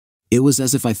 It was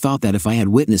as if I thought that if I had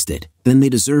witnessed it, then they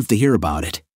deserved to hear about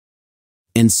it.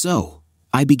 And so,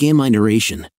 I began my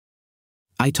narration.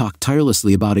 I talked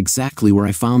tirelessly about exactly where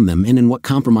I found them and in what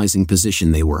compromising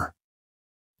position they were.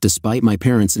 Despite my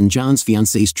parents' and John's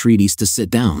fiancé's treaties to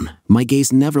sit down, my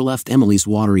gaze never left Emily's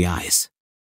watery eyes.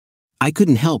 I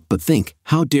couldn't help but think,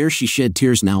 how dare she shed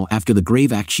tears now after the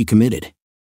grave act she committed?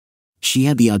 She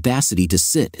had the audacity to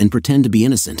sit and pretend to be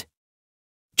innocent.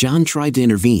 John tried to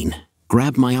intervene,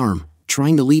 grabbed my arm,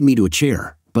 trying to lead me to a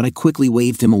chair, but I quickly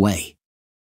waved him away.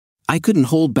 I couldn't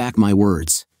hold back my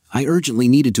words. I urgently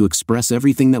needed to express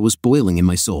everything that was boiling in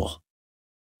my soul.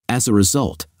 As a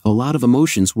result, a lot of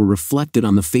emotions were reflected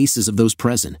on the faces of those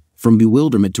present, from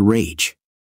bewilderment to rage.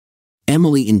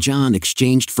 Emily and John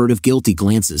exchanged furtive guilty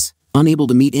glances, unable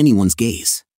to meet anyone's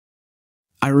gaze.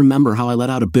 I remember how I let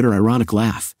out a bitter ironic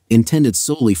laugh, intended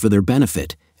solely for their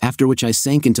benefit, after which I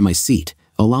sank into my seat,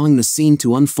 allowing the scene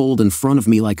to unfold in front of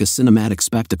me like a cinematic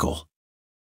spectacle.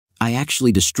 I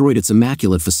actually destroyed its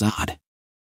immaculate facade.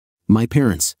 My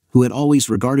parents, who had always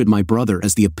regarded my brother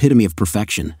as the epitome of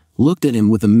perfection, looked at him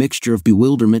with a mixture of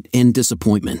bewilderment and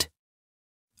disappointment.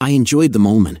 I enjoyed the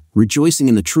moment, rejoicing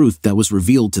in the truth that was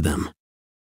revealed to them.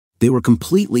 They were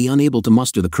completely unable to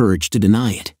muster the courage to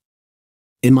deny it.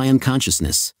 In my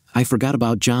unconsciousness, I forgot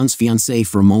about John's fiancée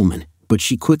for a moment, but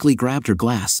she quickly grabbed her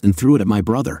glass and threw it at my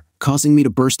brother, causing me to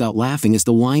burst out laughing as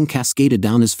the wine cascaded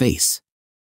down his face.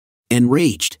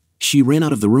 Enraged, she ran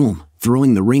out of the room,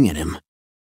 throwing the ring at him.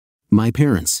 My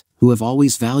parents, who have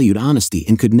always valued honesty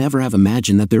and could never have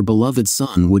imagined that their beloved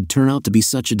son would turn out to be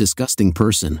such a disgusting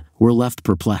person, were left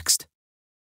perplexed.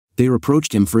 They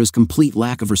reproached him for his complete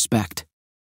lack of respect.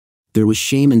 There was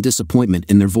shame and disappointment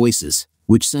in their voices,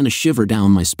 which sent a shiver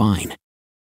down my spine.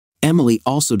 Emily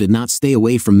also did not stay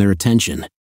away from their attention.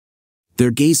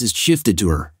 Their gazes shifted to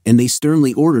her, and they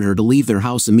sternly ordered her to leave their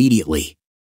house immediately.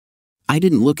 I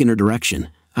didn't look in her direction.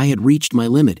 I had reached my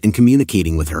limit in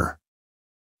communicating with her.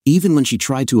 Even when she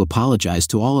tried to apologize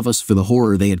to all of us for the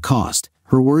horror they had caused,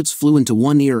 her words flew into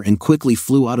one ear and quickly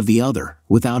flew out of the other,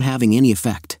 without having any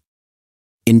effect.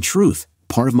 In truth,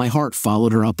 part of my heart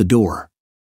followed her out the door.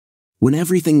 When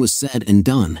everything was said and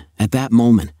done, at that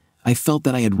moment, I felt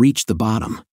that I had reached the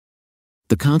bottom.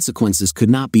 The consequences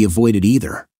could not be avoided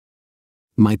either.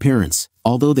 My parents,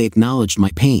 although they acknowledged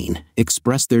my pain,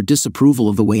 expressed their disapproval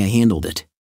of the way I handled it.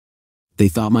 They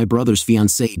thought my brother's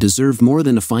fiancée deserved more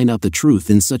than to find out the truth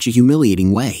in such a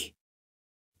humiliating way.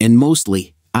 And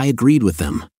mostly, I agreed with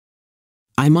them.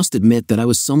 I must admit that I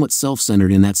was somewhat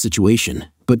self-centered in that situation,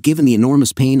 but given the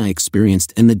enormous pain I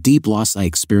experienced and the deep loss I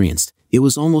experienced, it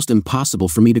was almost impossible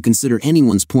for me to consider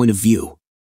anyone's point of view.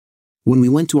 When we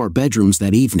went to our bedrooms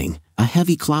that evening, a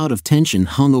heavy cloud of tension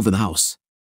hung over the house.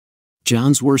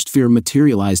 John's worst fear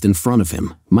materialized in front of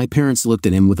him. My parents looked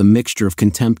at him with a mixture of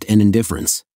contempt and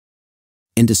indifference.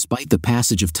 And despite the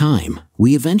passage of time,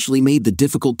 we eventually made the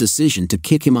difficult decision to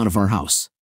kick him out of our house.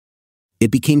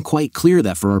 It became quite clear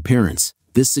that for our parents,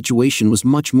 this situation was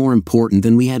much more important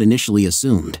than we had initially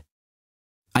assumed.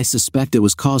 I suspect it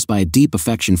was caused by a deep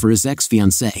affection for his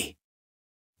ex-fiancée.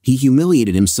 He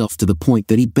humiliated himself to the point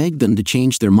that he begged them to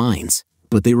change their minds,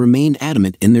 but they remained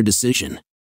adamant in their decision.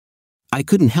 I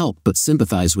couldn't help but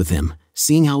sympathize with him,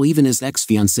 seeing how even his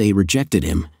ex-fiancée rejected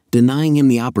him, denying him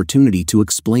the opportunity to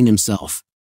explain himself.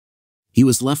 He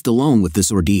was left alone with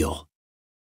this ordeal.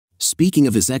 Speaking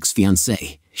of his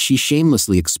ex-fiancée, she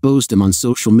shamelessly exposed him on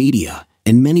social media,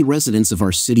 and many residents of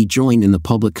our city joined in the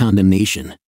public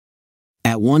condemnation.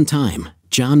 At one time,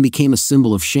 John became a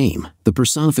symbol of shame, the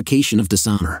personification of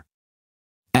dishonor.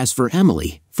 As for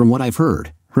Emily, from what I've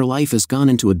heard, her life has gone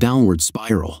into a downward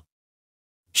spiral.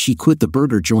 She quit the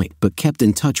burger joint but kept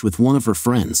in touch with one of her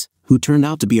friends, who turned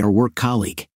out to be our work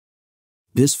colleague.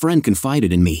 This friend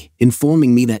confided in me,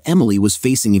 informing me that Emily was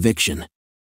facing eviction.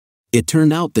 It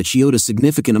turned out that she owed a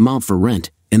significant amount for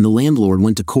rent, and the landlord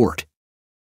went to court.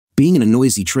 Being in a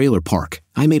noisy trailer park,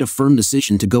 I made a firm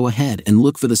decision to go ahead and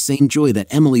look for the same joy that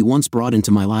Emily once brought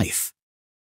into my life.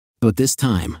 But this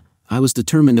time, I was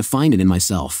determined to find it in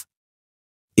myself.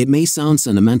 It may sound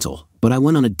sentimental, but I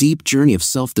went on a deep journey of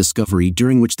self-discovery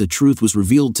during which the truth was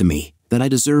revealed to me, that I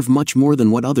deserve much more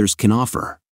than what others can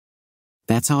offer.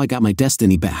 That's how I got my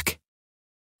destiny back.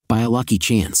 By a lucky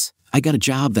chance, I got a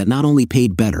job that not only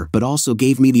paid better but also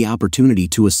gave me the opportunity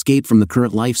to escape from the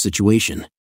current life situation.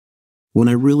 When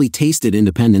I really tasted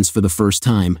independence for the first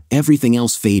time, everything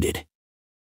else faded.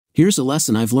 Here's a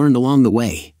lesson I've learned along the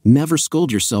way: never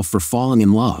scold yourself for falling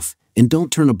in love, and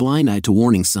don't turn a blind eye to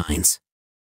warning signs.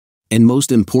 And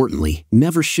most importantly,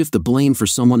 never shift the blame for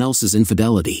someone else's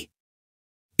infidelity.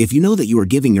 If you know that you are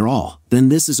giving your all, then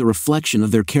this is a reflection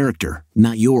of their character,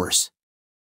 not yours.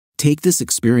 Take this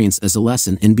experience as a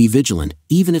lesson and be vigilant,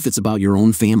 even if it's about your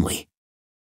own family.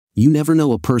 You never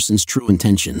know a person's true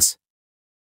intentions.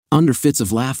 Under fits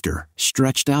of laughter,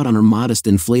 stretched out on her modest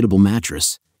inflatable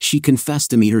mattress, she confessed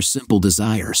to me her simple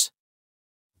desires.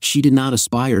 She did not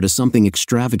aspire to something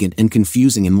extravagant and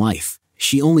confusing in life.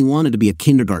 She only wanted to be a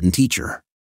kindergarten teacher.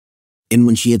 And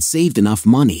when she had saved enough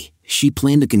money, she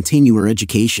planned to continue her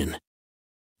education.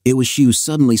 It was she who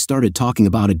suddenly started talking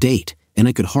about a date, and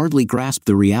I could hardly grasp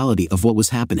the reality of what was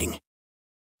happening.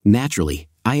 Naturally,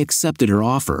 I accepted her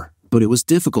offer, but it was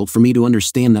difficult for me to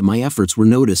understand that my efforts were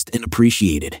noticed and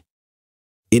appreciated.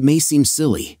 It may seem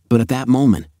silly, but at that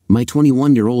moment, my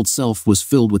 21-year-old self was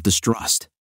filled with distrust.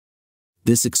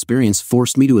 This experience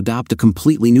forced me to adopt a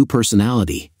completely new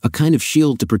personality, a kind of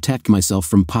shield to protect myself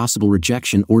from possible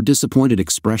rejection or disappointed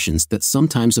expressions that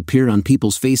sometimes appeared on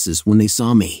people's faces when they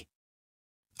saw me.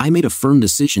 I made a firm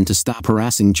decision to stop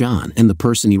harassing John and the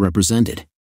person he represented.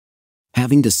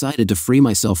 Having decided to free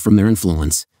myself from their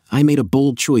influence, I made a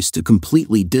bold choice to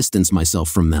completely distance myself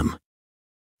from them.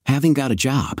 Having got a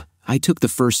job, I took the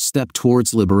first step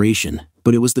towards liberation,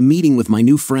 but it was the meeting with my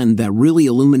new friend that really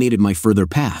illuminated my further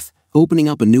path, opening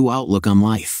up a new outlook on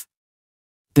life.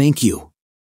 Thank you.